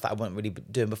that stuff that I wasn't really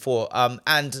doing before.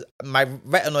 And my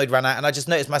retinoid ran out, and I just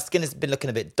noticed my skin has been looking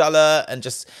a bit duller and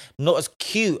just not as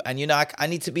cute. And I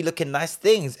need to be looking nice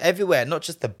things everywhere, not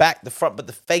just the back, the front, but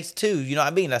the face too. You know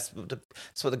what I mean? That's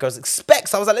what the girls expect.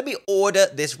 So I was like, let me order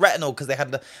this retinol because they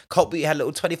had the Cult Beauty had a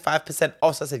little 25%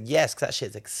 off. So I said yes, because that shit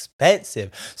is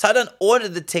expensive. So I done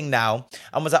ordered the thing now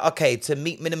and was like, okay, to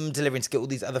meet minimum delivery and to get all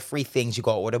these other free things, you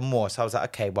got to order more. So I was like,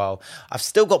 okay, well, I've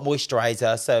still got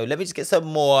moisturizer, so let me just get some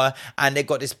more. And they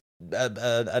got this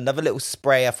another little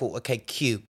spray. I thought, okay,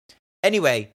 cute.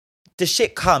 Anyway, the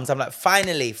shit comes. I'm like,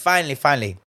 finally.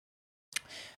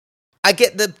 I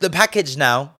get the package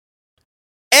now.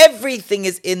 Everything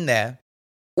is in there.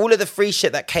 All of the free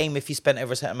shit that came if you spent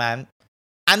over a certain amount,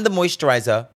 and the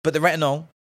moisturizer, but the retinol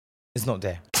is not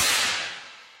there.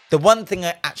 The one thing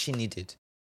I actually needed.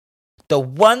 The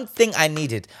one thing I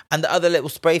needed, and the other little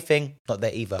spray thing, not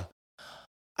there either.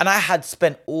 And I had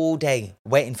spent all day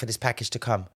waiting for this package to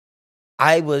come.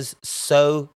 I was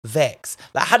so vexed.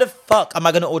 Like, how the fuck am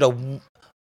I going to order...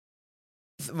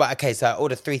 Right, okay, so I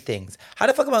ordered 3 things. How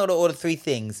the fuck am I going to order 3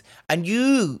 things? And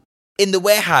you, in the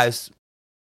warehouse,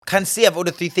 can see I've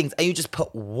ordered 3 things, and you just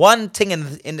put one thing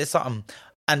in the something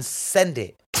and send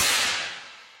it.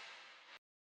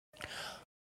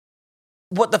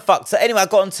 What the fuck? So anyway, I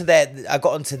got onto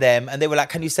them, and they were like,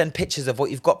 can you send pictures of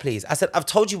what you've got, please? I said, I've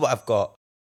told you what I've got.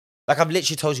 Like, I've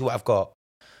literally told you what I've got.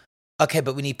 Okay,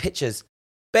 but we need pictures.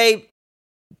 Babe,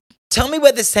 tell me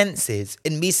where the sense is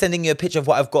in me sending you a picture of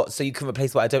what I've got so you can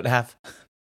replace what I don't have.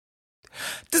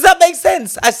 Does that make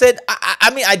sense? I said,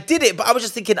 I mean, I did it, but I was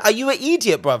just thinking, are you an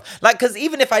idiot, bruv? Like, because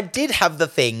even if I did have the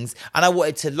things and I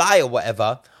wanted to lie or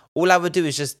whatever, all I would do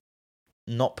is just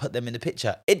not put them in the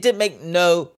picture. It didn't make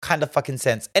no kind of fucking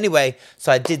sense. Anyway,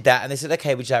 so I did that, and they said,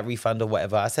 okay, would you like refund or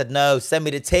whatever? I said, no, send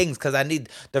me the things because I need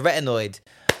the retinoid.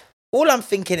 All I'm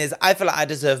thinking is I feel like I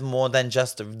deserve more than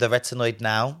just the retinoid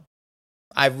now.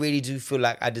 I really do feel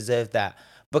like I deserve that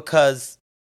because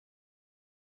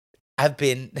I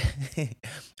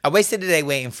wasted a day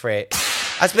waiting for it.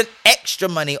 I spent extra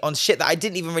money on shit that I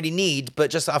didn't even really need, but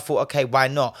just I thought, okay, why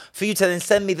not? For you to then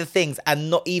send me the things and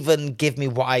not even give me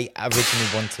what I originally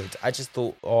wanted. I just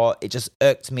thought, it just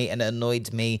irked me and it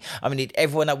annoyed me. I need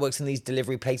everyone that works in these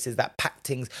delivery places that pack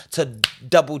things to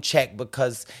double check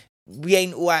because we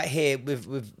ain't all out here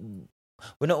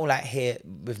we're not all out here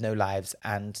with no lives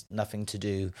and nothing to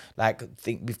do. Like,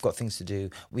 we've got things to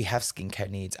do. We have skincare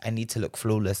needs. I need to look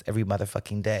flawless every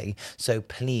motherfucking day. So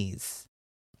please,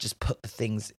 just put the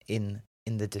things in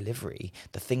the delivery,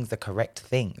 the correct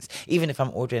things. Even if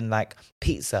I'm ordering like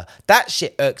pizza, that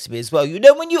shit irks me as well.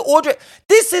 When you order it,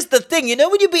 this is the thing.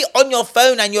 When you be on your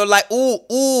phone and you're like,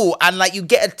 ooh, and like you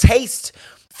get a taste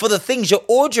for the things you're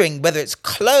ordering, whether it's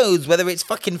clothes, whether it's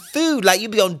fucking food. Like, you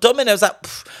be on Domino's, like,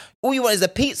 all you want is a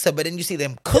pizza, but then you see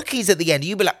them cookies at the end.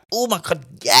 You be like, oh my God,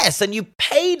 yes. And you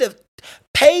pay the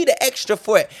extra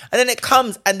for it. And then it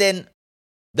comes and then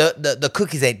the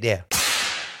cookies ain't there.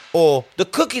 Or the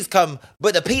cookies come,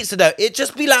 but the pizza don't. It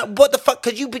just be like, what the fuck?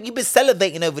 Because you've been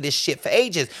salivating over this shit for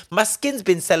ages. My skin's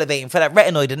been salivating for that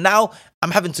retinoid, and now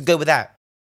I'm having to go with that.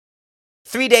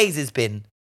 3 days it's been.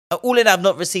 All in, I've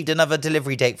not received another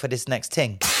delivery date for this next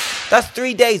thing. That's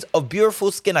 3 days of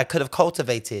beautiful skin I could have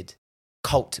cultivated.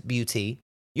 Cult beauty.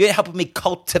 You ain't helping me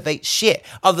cultivate shit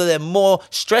other than more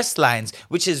stress lines,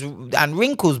 and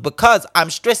wrinkles, because I'm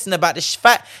stressing about the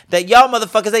fact that y'all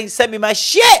motherfuckers ain't sent me my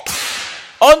shit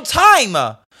on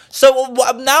time. So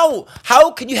now,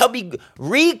 how can you help me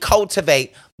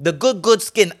recultivate the good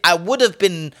skin I would have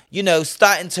been,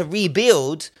 starting to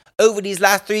rebuild over these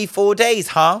last 3-4 days,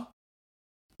 huh?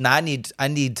 Now I need,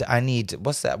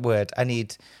 what's that word? I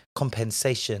need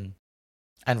compensation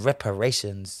and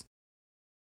reparations.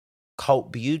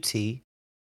 Cult beauty.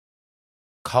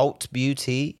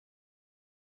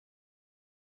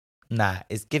 Nah,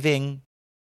 it's giving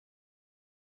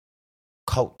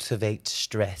cultivate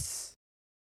stress.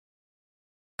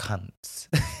 Cunts.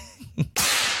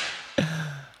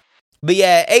 But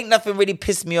yeah, ain't nothing really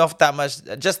pissed me off that much.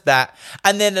 Just that.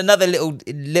 And then another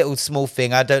little small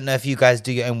thing. I don't know if you guys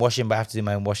do your own washing, but I have to do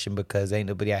my own washing because ain't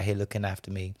nobody out here looking after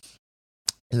me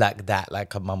like that,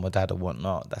 like a mum or dad or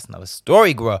whatnot. That's another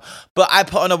story, girl. But I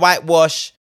put on a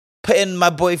whitewash, put in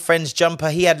my boyfriend's jumper.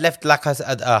 He had left like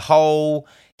a whole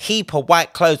heap of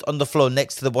white clothes on the floor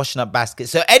next to the washing up basket.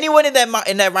 So anyone in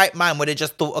their right mind would have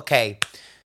just thought, okay,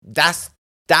 that's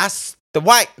the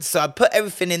white. So I put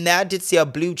everything in there. I did see a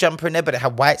blue jumper in there, but it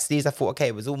had white sleeves. I thought, okay,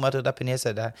 it was all muddled up in here,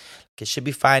 so that it should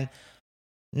be fine.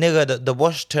 Nigga, the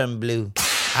wash turned blue.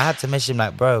 I had to mention him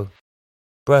like, bro,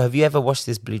 have you ever washed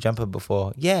this blue jumper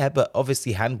before? Yeah, but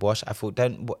obviously hand wash. I thought,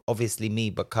 don't obviously me,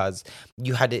 because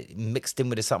you had it mixed in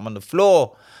with something on the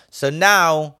floor. So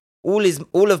now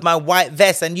all of my white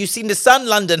vests, and you've seen the sun,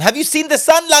 London. Have you seen the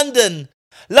sun, London?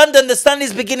 London, the sun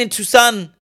is beginning to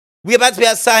sun. We're about to be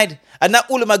outside. And now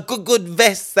all of my good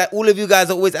vests that all of you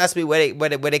guys always ask me where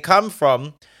they come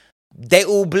from, they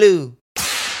all blue.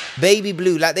 Baby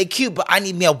blue. Like, they cute, but I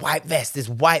need me a white vest. It's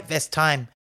white vest time.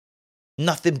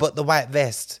 Nothing but the white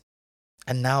vest.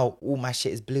 And now all my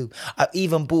shit is blue. I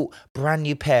even bought brand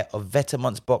new pair of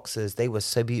Vetements boxers. They were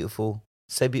so beautiful.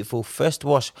 So beautiful. First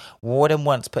wash. Wore them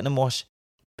once. Put them wash.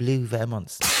 Blue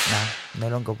Vetements. Now, no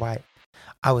longer white.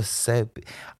 I was so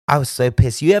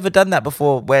pissed. You ever done that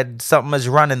before where something was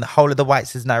run and the whole of the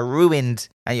whites is now ruined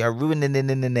and you're ruining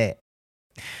it?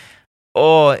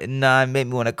 Oh, nah, it made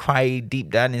me want to cry deep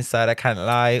down inside. I can't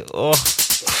lie. Oh.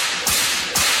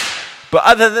 But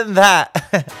other than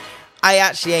that, I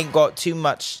actually ain't got too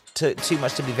much to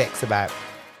be vexed about.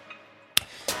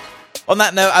 On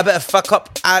that note, I better fuck off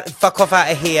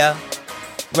out of here.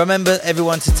 Remember,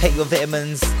 everyone, to take your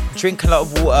vitamins, drink a lot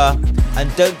of water,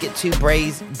 and don't get too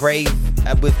brave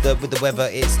with the weather.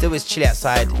 It still is chilly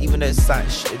outside, even though the sun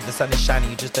is shining.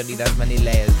 You just don't need as many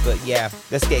layers. But yeah,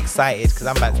 let's get excited because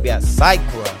I'm about to be outside,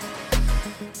 bro.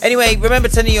 Anyway, remember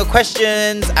to send in your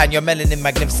questions and your Melanin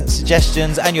Magnificent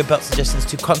suggestions and your belt suggestions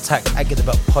to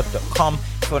contact@getthebeltpod.com.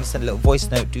 If you want to send a little voice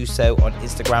note, do so on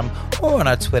Instagram or on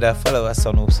our Twitter. Follow us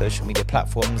on all social media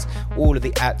platforms. All of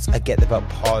the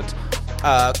 @GetTheBeltPod.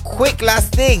 Quick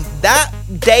last thing, that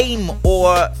Dame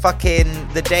or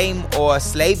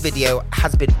slave video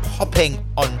has been popping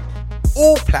on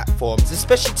all platforms,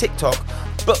 especially TikTok,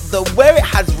 but where it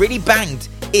has really banged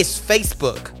is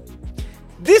Facebook.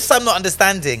 This I'm not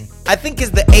understanding. I think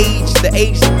it's the age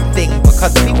thing,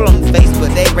 because people on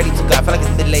Facebook, they're ready to go. I feel like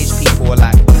it's middle-aged people or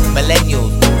like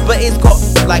millennials, but it's got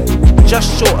like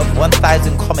just short of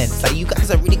 1,000 comments. Like, you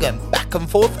guys are really going back and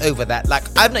forth over that. Like,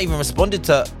 I've responded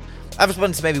to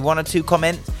maybe 1 or 2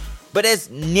 comments, but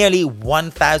there's nearly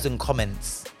 1,000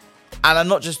 comments. And I'm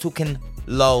not just talking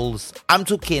lols. I'm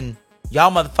talking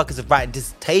y'all motherfuckers are writing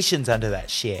dissertations under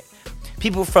that shit.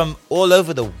 People from all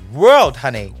over the world,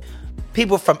 honey.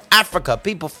 People from Africa,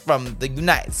 people from the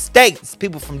United States,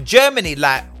 people from Germany,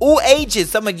 like all ages.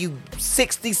 Some of you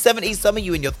 60s, 70s, some of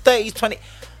you in your 30s, 20s.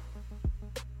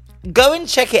 Go and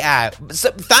check it out.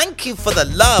 So thank you for the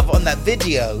love on that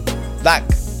video, like,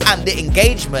 and the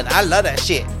engagement. I love that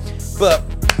shit. But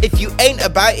if you ain't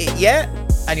about it yet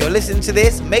and you're listening to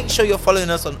this, make sure you're following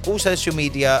us on all social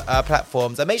media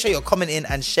platforms, and make sure you're commenting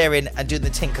and sharing and doing the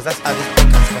thing, because that's how this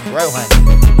podcast can grow,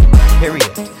 honey.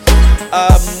 Period.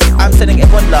 I'm sending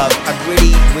everyone love. I'm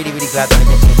really, really, really glad that I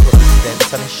got to put this today. The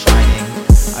sun is shining.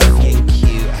 I'm feeling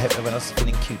cute. I hope everyone else is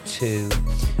feeling cute too.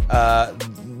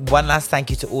 One last thank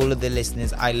you to all of the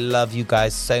listeners. I love you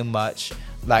guys so much.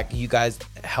 Like, you guys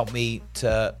help me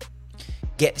to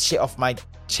get shit off my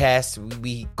chest.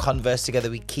 We converse together,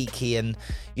 we kiki, and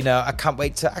you know, I can't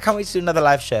wait to do another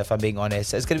live show, if I'm being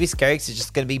honest. It's gonna be scary because it's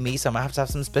just gonna be me, so I'm gonna have to have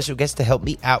some special guests to help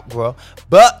me out, girl.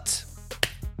 But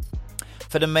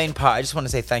for the main part, I just want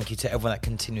to say thank you to everyone that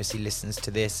continuously listens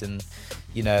to this and,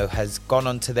 you know, has gone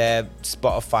onto their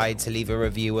Spotify to leave a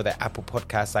review or their Apple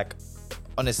Podcast. Like,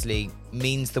 honestly,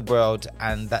 means the world.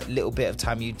 And that little bit of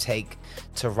time you take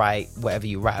to write whatever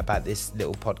you write about this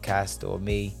little podcast or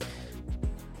me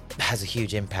has a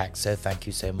huge impact. So thank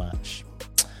you so much.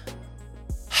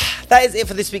 That is it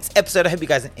for this week's episode. I hope you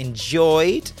guys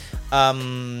enjoyed.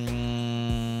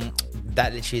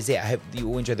 That literally is it. I hope you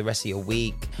all enjoy the rest of your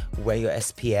week. Wear your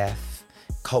SPF.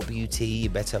 Cult Beauty, you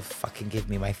better fucking give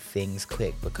me my things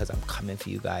quick because I'm coming for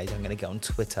you guys. I'm going to get on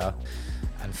Twitter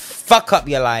and fuck up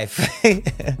your life.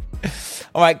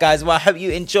 All right, guys. Well, I hope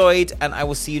you enjoyed and I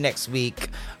will see you next week.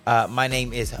 My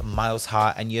name is Miles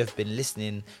Hart and you have been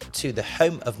listening to the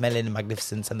home of Melanin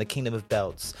Magnificence and the Kingdom of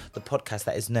Belts, the podcast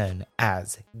that is known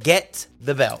as Get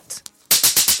the Belt.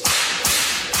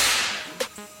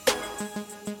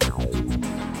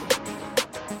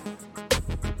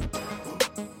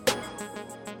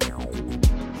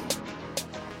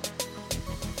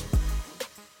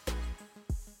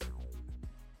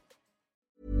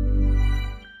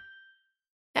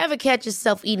 Ever catch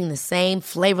yourself eating the same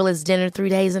flavorless dinner 3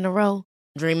 days in a row?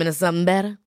 Dreaming of something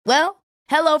better? Well,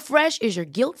 HelloFresh is your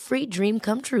guilt-free dream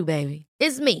come true, baby.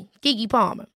 It's me, Keke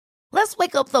Palmer. Let's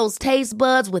wake up those taste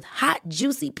buds with hot,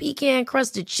 juicy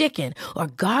pecan-crusted chicken or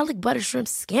garlic butter shrimp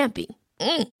scampi.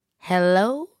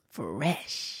 Hello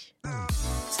Fresh.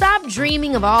 Stop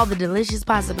dreaming of all the delicious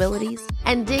possibilities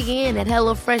and dig in at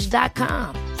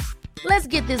HelloFresh.com. Let's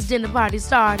get this dinner party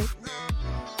started.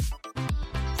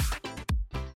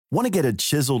 Want to get a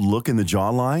chiseled look in the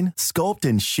jawline? Sculpt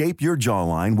and shape your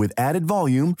jawline with added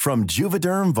volume from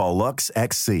Juvederm Volux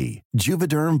XC.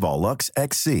 Juvederm Volux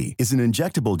XC is an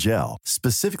injectable gel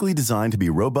specifically designed to be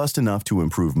robust enough to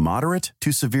improve moderate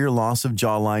to severe loss of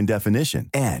jawline definition.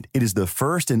 And it is the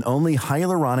first and only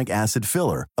hyaluronic acid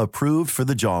filler approved for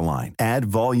the jawline. Add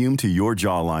volume to your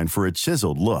jawline for a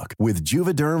chiseled look with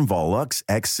Juvederm Volux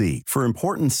XC. For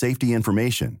important safety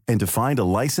information and to find a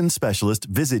licensed specialist,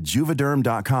 visit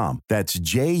Juvederm.com. That's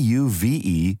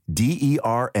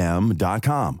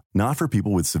Juvederm.com. Not for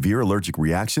people with severe allergic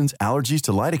reactions, allergies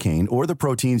to lidocaine, or the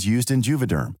proteins used in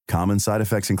Juvederm. Common side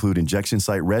effects include injection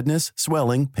site redness,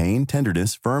 swelling, pain,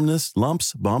 tenderness, firmness,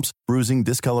 lumps, bumps, bruising,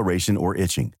 discoloration, or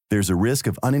itching. There's a risk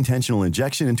of unintentional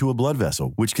injection into a blood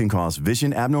vessel, which can cause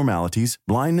vision abnormalities,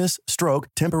 blindness, stroke,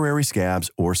 temporary scabs,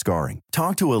 or scarring.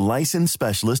 Talk to a licensed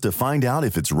specialist to find out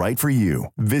if it's right for you.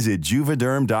 Visit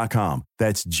Juvederm.com.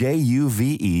 That's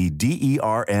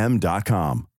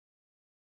Juvederm.com.